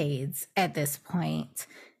decades at this point.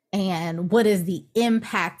 And what is the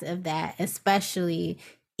impact of that, especially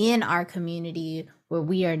in our community where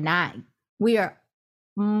we are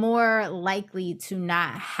more likely to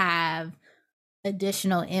not have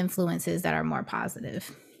additional influences that are more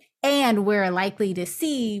positive. And we're likely to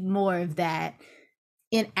see more of that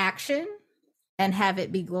in action and have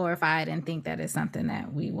it be glorified and think that is something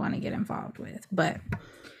that we want to get involved with. But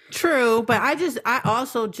true, but I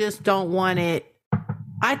also just don't want it.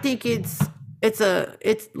 I think it's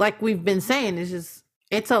like we've been saying,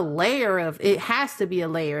 it's a layer of, it has to be a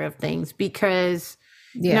layer of things because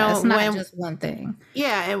it's not just one thing.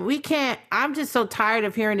 Yeah, and we can't, I'm just so tired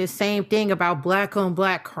of hearing the same thing about black on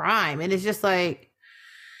black crime. And it's just like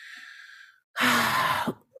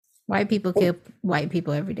white people kill white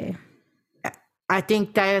people every day. I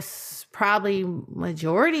think that's probably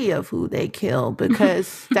majority of who they kill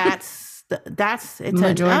because it's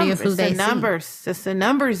majority of who they numbers. It's a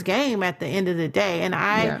numbers game at the end of the day. And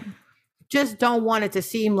I just don't want it to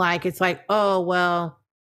seem like it's like, oh, well,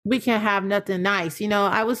 we can't have nothing nice. You know,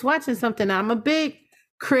 I was watching something. I'm a big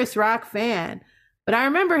Chris Rock fan, but I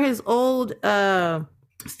remember his old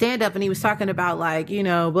stand up and he was talking about like,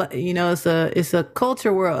 it's a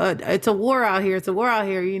culture world. It's a war out here. It's a war out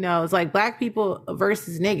here. You know, it's like black people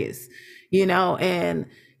versus niggas, you know, and,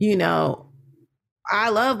 you know, I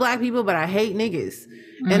love black people, but I hate niggas.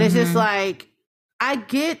 And it's just like, I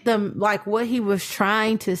get like what he was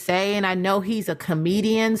trying to say. And I know he's a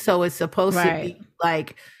comedian, so it's supposed to be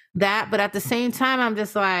like that. But at the same time, I'm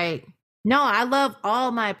just like, no, I love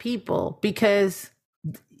all my people because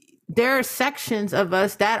there are sections of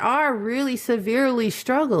us that are really severely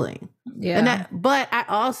struggling. Yeah. But I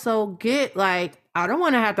also get like, I don't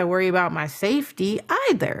want to have to worry about my safety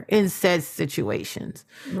either in said situations.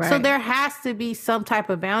 Right. So there has to be some type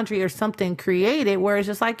of boundary or something created where it's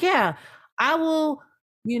just like, yeah, I will,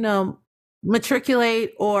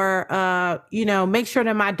 matriculate or, make sure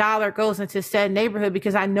that my dollar goes into said neighborhood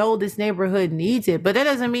because I know this neighborhood needs it. But that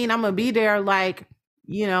doesn't mean I'm going to be there like,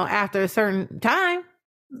 after a certain time.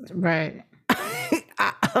 Right.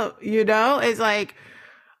 It's like,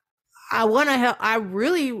 I want to help. I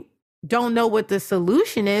really don't know what the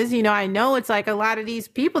solution is. I know it's like a lot of these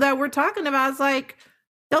people that we're talking about, it's like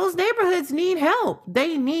those neighborhoods need help.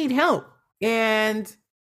 They need help. And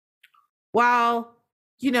while,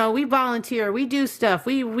 we volunteer, we do stuff,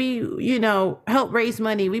 we help raise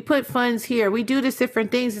money, we put funds here, we do this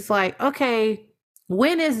different things. It's like, okay,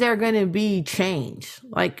 when is there going to be change?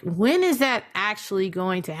 Like, when is that actually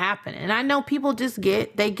going to happen? And I know people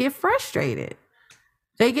they get frustrated.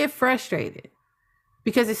 They get frustrated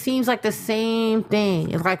because it seems like the same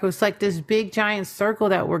thing. It's like this big giant circle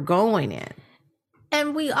that we're going in.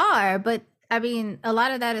 And we are, but I mean, a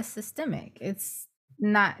lot of that is systemic. It's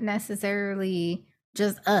not necessarily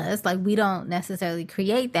just us. Like, we don't necessarily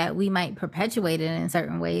create that. We might perpetuate it in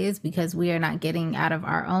certain ways because we are not getting out of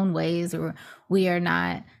our own ways, or we are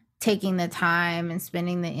not taking the time and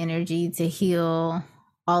spending the energy to heal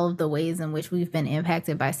all of the ways in which we've been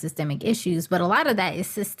impacted by systemic issues. But a lot of that is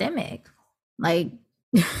systemic. Like,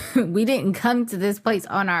 we didn't come to this place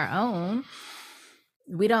on our own.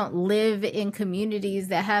 we don't live in communities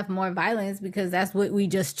that have more violence because that's what we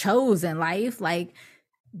just chose in life. Like,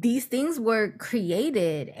 these things were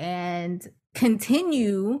created and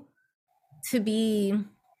continue to be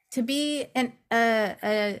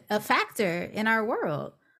a factor in our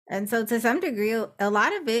world. And so to some degree, a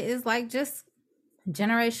lot of it is like just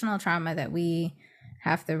generational trauma that we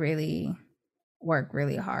have to really work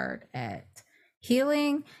really hard at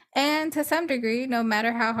healing. And to some degree, no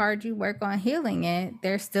matter how hard you work on healing it,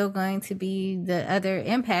 there's still going to be the other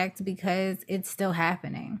impact because it's still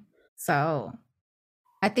happening. So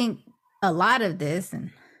I think a lot of this,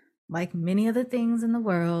 and like many other things in the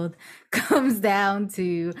world, comes down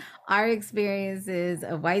to our experiences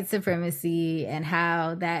of white supremacy and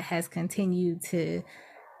how that has continued to,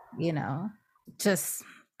 you know, just,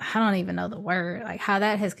 I don't even know the word, like how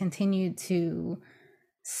that has continued to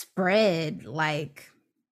spread like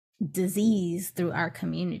disease through our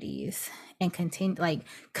communities and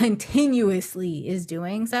continuously is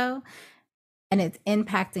doing so. And it's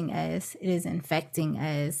impacting us, it is infecting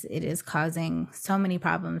us, it is causing so many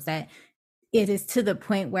problems that it is to the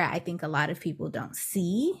point where I think a lot of people don't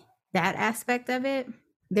see that aspect of it.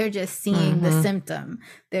 They're just seeing the symptom.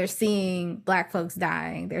 They're seeing Black folks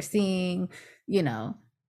dying. They're seeing, you know,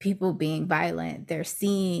 people being violent. They're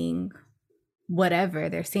seeing whatever.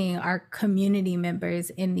 They're seeing our community members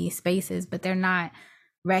in these spaces, but they're not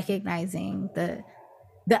recognizing the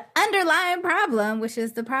underlying problem, which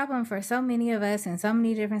is the problem for so many of us in so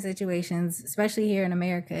many different situations, especially here in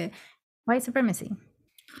America: white supremacy.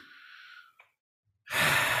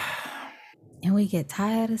 And we get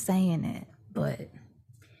tired of saying it, but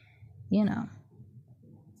you know.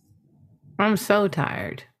 I'm so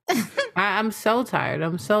tired. I'm so tired.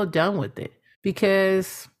 I'm so done with it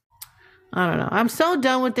because I don't know. I'm so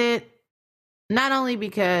done with it. Not only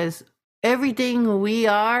because everything we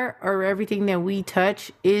are or everything that we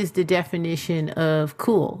touch is the definition of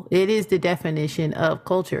cool. It is the definition of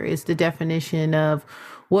culture. It's the definition of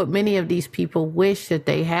what many of these people wish that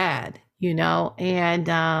they had, you know? And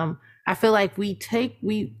I feel like we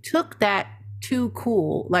took that too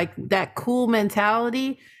cool, like that cool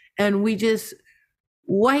mentality, and we just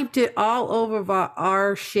wiped it all over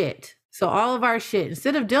our shit. So all of our shit,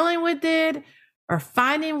 instead of dealing with it or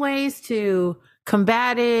finding ways to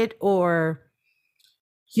combat it or,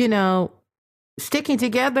 you know, sticking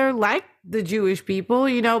together like the Jewish people,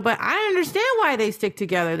 you know, but I understand why they stick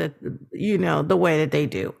together, that, you know, the way that they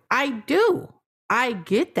do. I do. I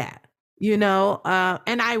get that, you know,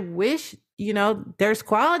 and I wish, you know, there's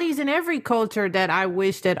qualities in every culture that I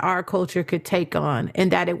wish that our culture could take on,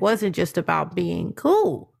 and that it wasn't just about being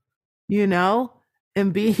cool, you know,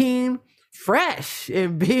 and being fresh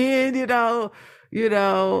and being,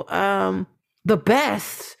 the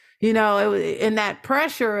best, you know, and that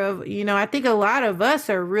pressure of, you know, I think a lot of us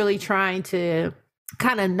are really trying to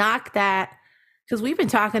kind of knock that, because we've been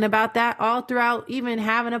talking about that all throughout, even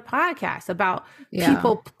having a podcast about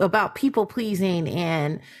people pleasing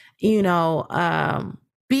and, you know,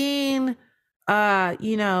 being,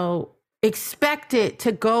 you know, expected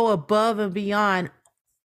to go above and beyond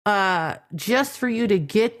just for you to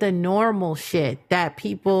get the normal shit that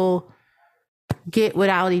people get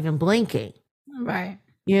without even blinking. Right.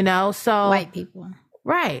 You know, so white people.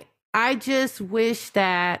 Right. I just wish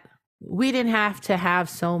that we didn't have to have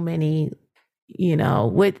so many, you know,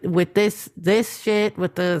 with this shit,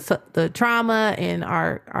 with the trauma in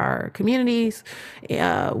our communities,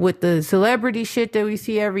 with the celebrity shit that we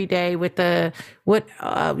see every day, with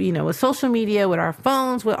with social media, with our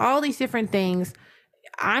phones, with all these different things.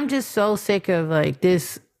 I'm just so sick of like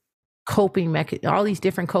this all these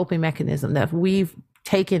different coping mechanisms that we've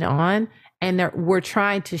taken on, and we're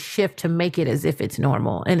trying to shift to make it as if it's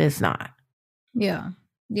normal, and it's not. Yeah.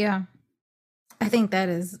 I think that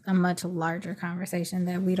is a much larger conversation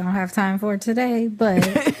that we don't have time for today,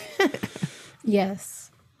 but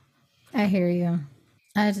yes, I hear you.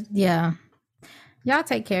 Y'all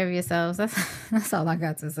take care of yourselves. That's all I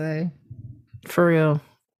got to say. For real.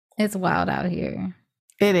 It's wild out here.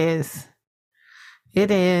 It is.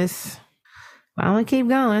 Well, I'm gonna keep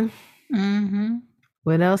going. Mm-hmm.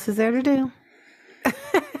 What else is there to do?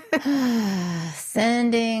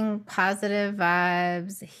 Sending positive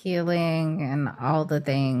vibes, healing, and all the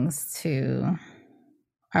things to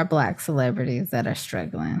our Black celebrities that are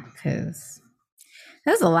struggling, because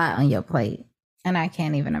there's a lot on your plate, and I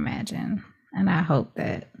can't even imagine. And I hope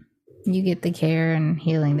that you get the care and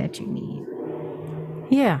healing that you need.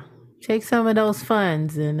 Yeah. Take some of those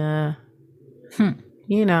funds and,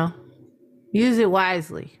 you know, use it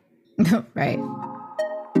wisely. Right.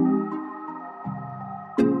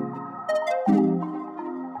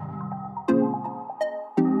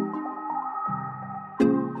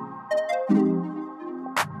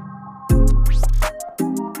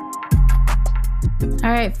 All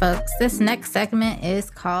right, folks. This next segment is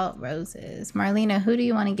called Roses. Marlena, who do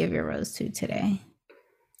you want to give your rose to today?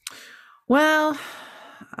 Well,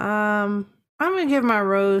 I'm gonna give my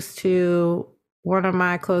rose to one of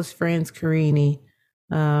my close friends, Karini.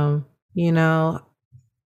 You know,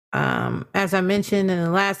 as I mentioned in the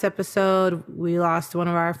last episode, we lost one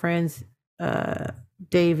of our friends,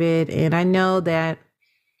 David, and I know that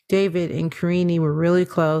David and Karini were really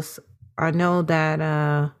close. I know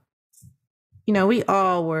that we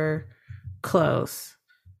all were close.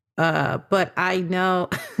 But I know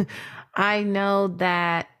I know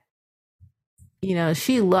that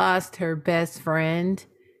she lost her best friend.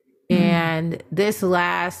 And this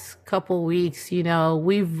last couple weeks,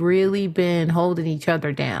 we've really been holding each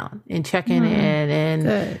other down and checking in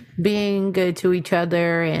and being good to each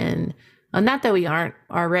other. And not that we aren't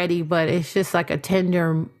already, but it's just like a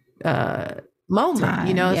tender moment,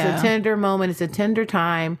 it's a tender moment. It's a tender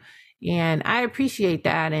time. And I appreciate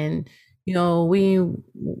that. And, we,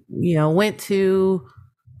 went to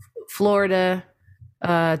Florida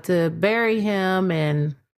to bury him,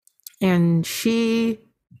 and she,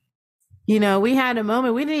 we had a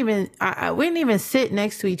moment. We didn't even sit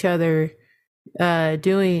next to each other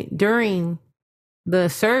during the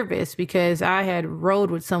service because I had rode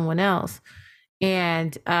with someone else.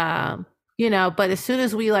 And but as soon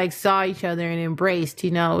as we saw each other and embraced,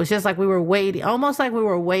 it was just like we were waiting, almost like we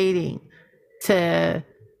were waiting to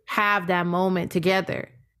have that moment together,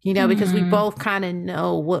 because we both kind of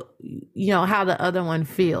know what, how the other one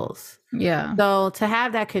feels. Yeah. So to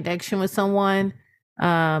have that connection with someone,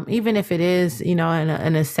 even if it is, in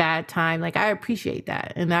a sad time, I appreciate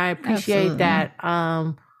that. And I appreciate that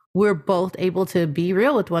we're both able to be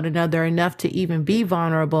real with one another enough to even be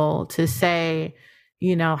vulnerable, to say,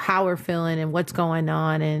 how we're feeling and what's going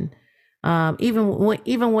on. And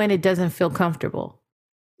even when it doesn't feel comfortable.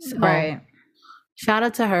 So, right. Shout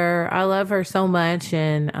out to her. I love her so much.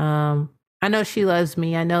 And I know she loves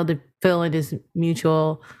me. I know the feeling is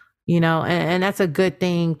mutual, and that's a good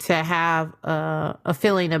thing to have a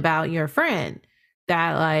feeling about your friend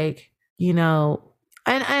that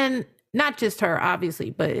and not just her,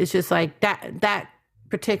 obviously, but it's just that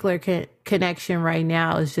particular connection right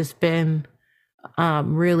now has just been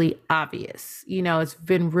really obvious. It's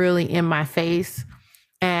been really in my face.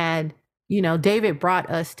 And, David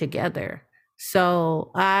brought us together.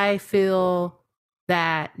 So I feel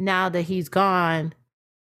that now that he's gone,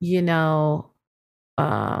 we'll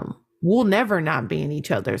never not be in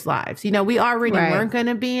each other's lives. We already weren't going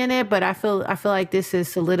to be in it, but I feel like this has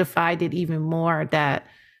solidified it even more, that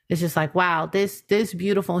it's just like, wow, this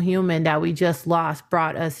beautiful human that we just lost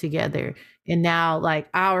brought us together. And now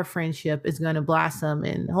our friendship is going to blossom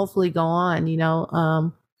and hopefully go on,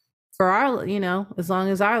 for our, as long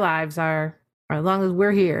as our lives are, or as long as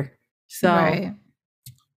we're here. So,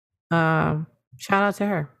 shout out to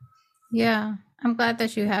her. Yeah. I'm glad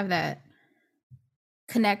that you have that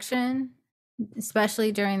connection,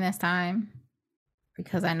 especially during this time,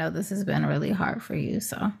 because I know this has been really hard for you.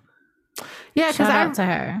 So yeah, shout out to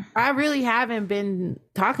her. I really haven't been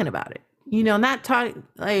talking about it. Not talk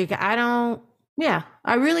I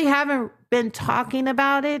really haven't been talking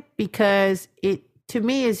about it because it, to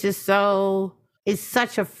me, is just it's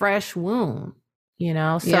such a fresh wound,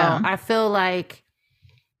 So I feel like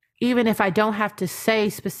even if I don't have to say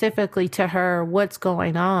specifically to her what's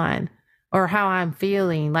going on or how I'm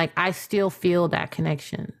feeling, I still feel that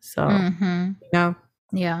connection. So,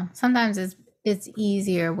 Yeah. Sometimes it's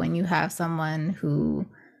easier when you have someone who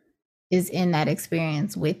is in that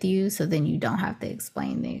experience with you, so then you don't have to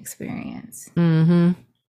explain the experience.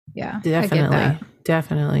 Yeah.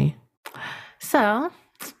 Definitely. So,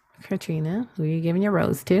 Katrina, who are you giving your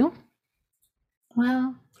rose to?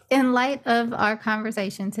 Well, in light of our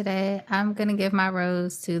conversation today, I'm going to give my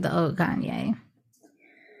rose to the old Kanye.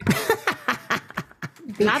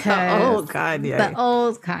 Not the old Kanye. The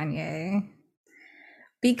old Kanye.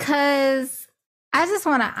 Because I just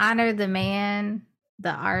want to honor the man,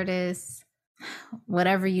 the artist,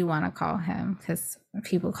 whatever you want to call him, because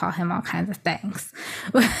people call him all kinds of things.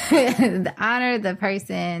 Honor the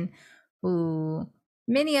person who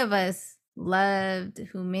many of us loved,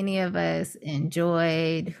 who many of us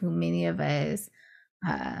enjoyed, who many of us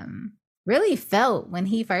really felt when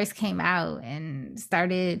he first came out and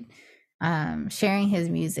started sharing his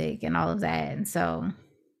music and all of that. And so,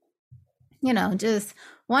 just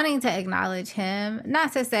wanting to acknowledge him,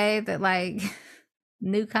 not to say that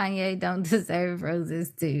new Kanye don't deserve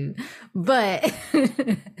roses too, but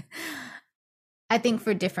I think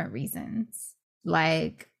for different reasons.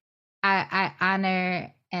 I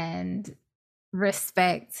honor and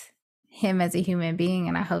respect him as a human being,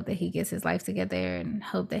 and I hope that he gets his life together and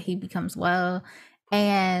hope that he becomes well.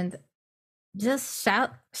 And just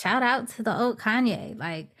shout out to the old Kanye.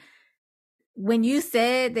 Like, when you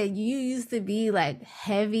said that you used to be like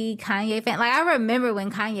heavy Kanye fan, like I remember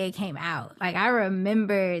when Kanye came out. Like I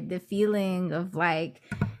remember the feeling of like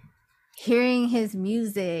hearing his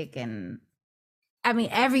music, and I mean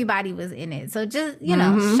everybody was in it. So just, you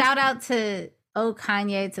know, shout out to old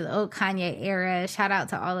Kanye, to the old Kanye era. Shout out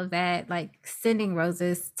to all of that, like sending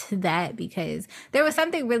roses to that, because there was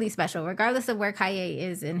something really special, regardless of where Kanye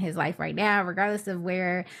is in his life right now, regardless of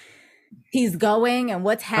where he's going and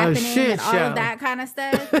what's happening and all of that kind of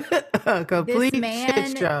stuff. A complete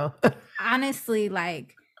shit show. Honestly,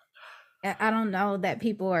 like, I don't know that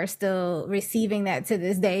people are still receiving that to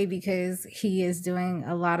this day, because he is doing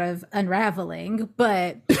a lot of unraveling,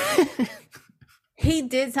 but he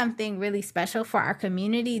did something really special for our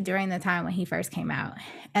community during the time when he first came out.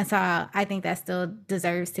 And so I think that still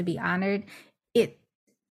deserves to be honored. It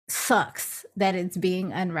sucks that it's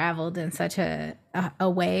being unraveled in such a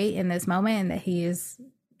way in this moment, and that he is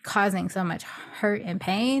causing so much hurt and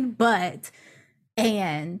pain.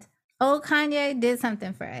 And old Kanye did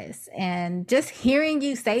something for us. And just hearing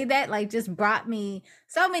you say that, like, just brought me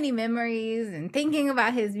so many memories, and thinking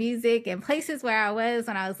about his music and places where I was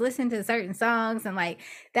when I was listening to certain songs. And like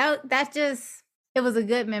that just, it was a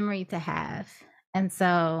good memory to have. And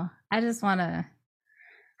so I just want to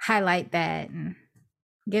highlight that and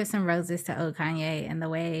give some roses to old Kanye and the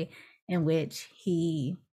way in which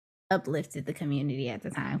he uplifted the community at the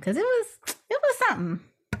time, because it was something.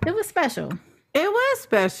 It was special. It was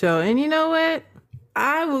special. And you know what?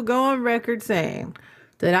 I will go on record saying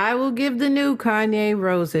that I will give the new Kanye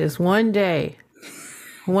roses one day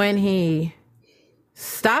when he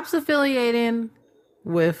stops affiliating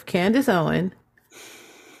with Candace Owen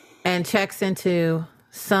and checks into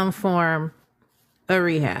some form of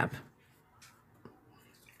rehab.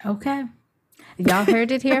 Okay. Y'all heard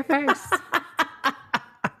it here first.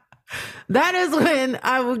 That is when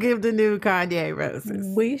I will give the new Kanye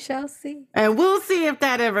roses. We shall see. And we'll see if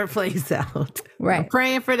that ever plays out. Right. I'm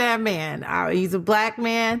praying for that man. He's a black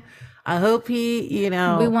man. I hope he, you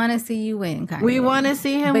know. We want to see you win, Kanye. We want to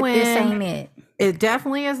see him win. But this ain't it. It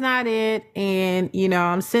definitely is not it. And, you know,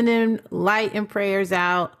 I'm sending light and prayers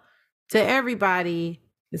out to everybody,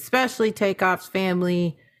 especially Takeoff's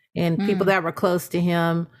family and people that were close to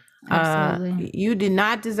him. Absolutely. You did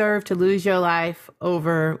not deserve to lose your life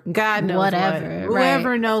over God knows whatever.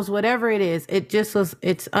 Whoever knows, whatever it is. It just was,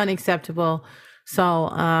 it's unacceptable.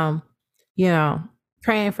 So, you know,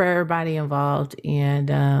 praying for everybody involved,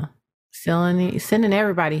 and sending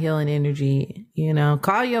everybody healing energy. You know,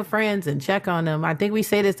 call your friends and check on them. I think we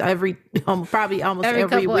say this probably almost every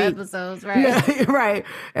couple week. Episodes, right? Yeah, right.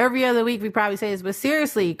 Every other week we probably say this, but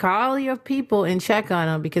seriously, call your people and check on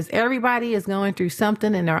them, because everybody is going through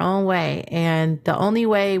something in their own way. And the only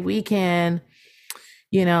way we can,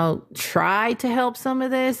 you know, try to help some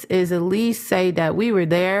of this is at least say that we were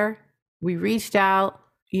there, we reached out,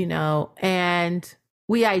 you know, and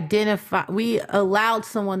we allowed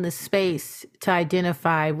someone the space to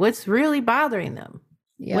identify what's really bothering them.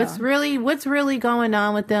 Yeah. What's really going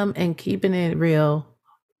on with them, and keeping it real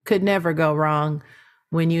could never go wrong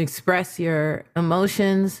when you express your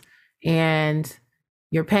emotions and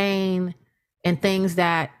your pain and things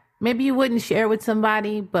that maybe you wouldn't share with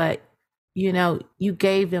somebody, but you know, you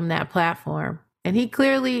gave them that platform. And he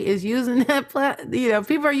clearly is using that you know,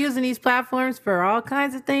 people are using these platforms for all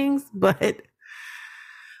kinds of things, but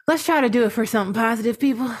let's try to do it for something positive,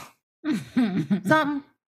 people. Something.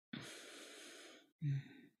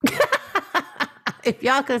 If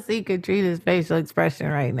y'all could see Katrina's facial expression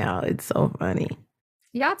right now, it's so funny.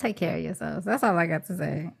 Y'all take care of yourselves. That's all I got to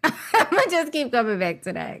say. I'm going to just keep coming back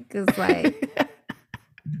to that, because, like,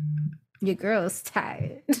 your girl's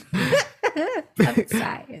tired. I'm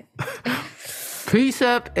tired. Peace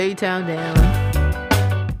up, A-Town down.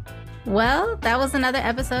 Well, that was another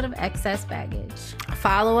episode of Excess Baggage.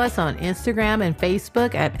 Follow us on Instagram and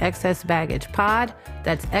Facebook at Excess Baggage Pod.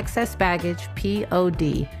 That's Excess Baggage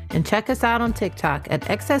POD. And check us out on TikTok at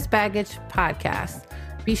Excess Baggage Podcast.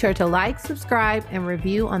 Be sure to like, subscribe, and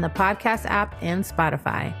review on the podcast app and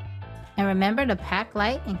Spotify. And remember to pack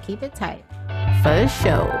light and keep it tight. For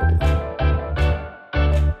sure.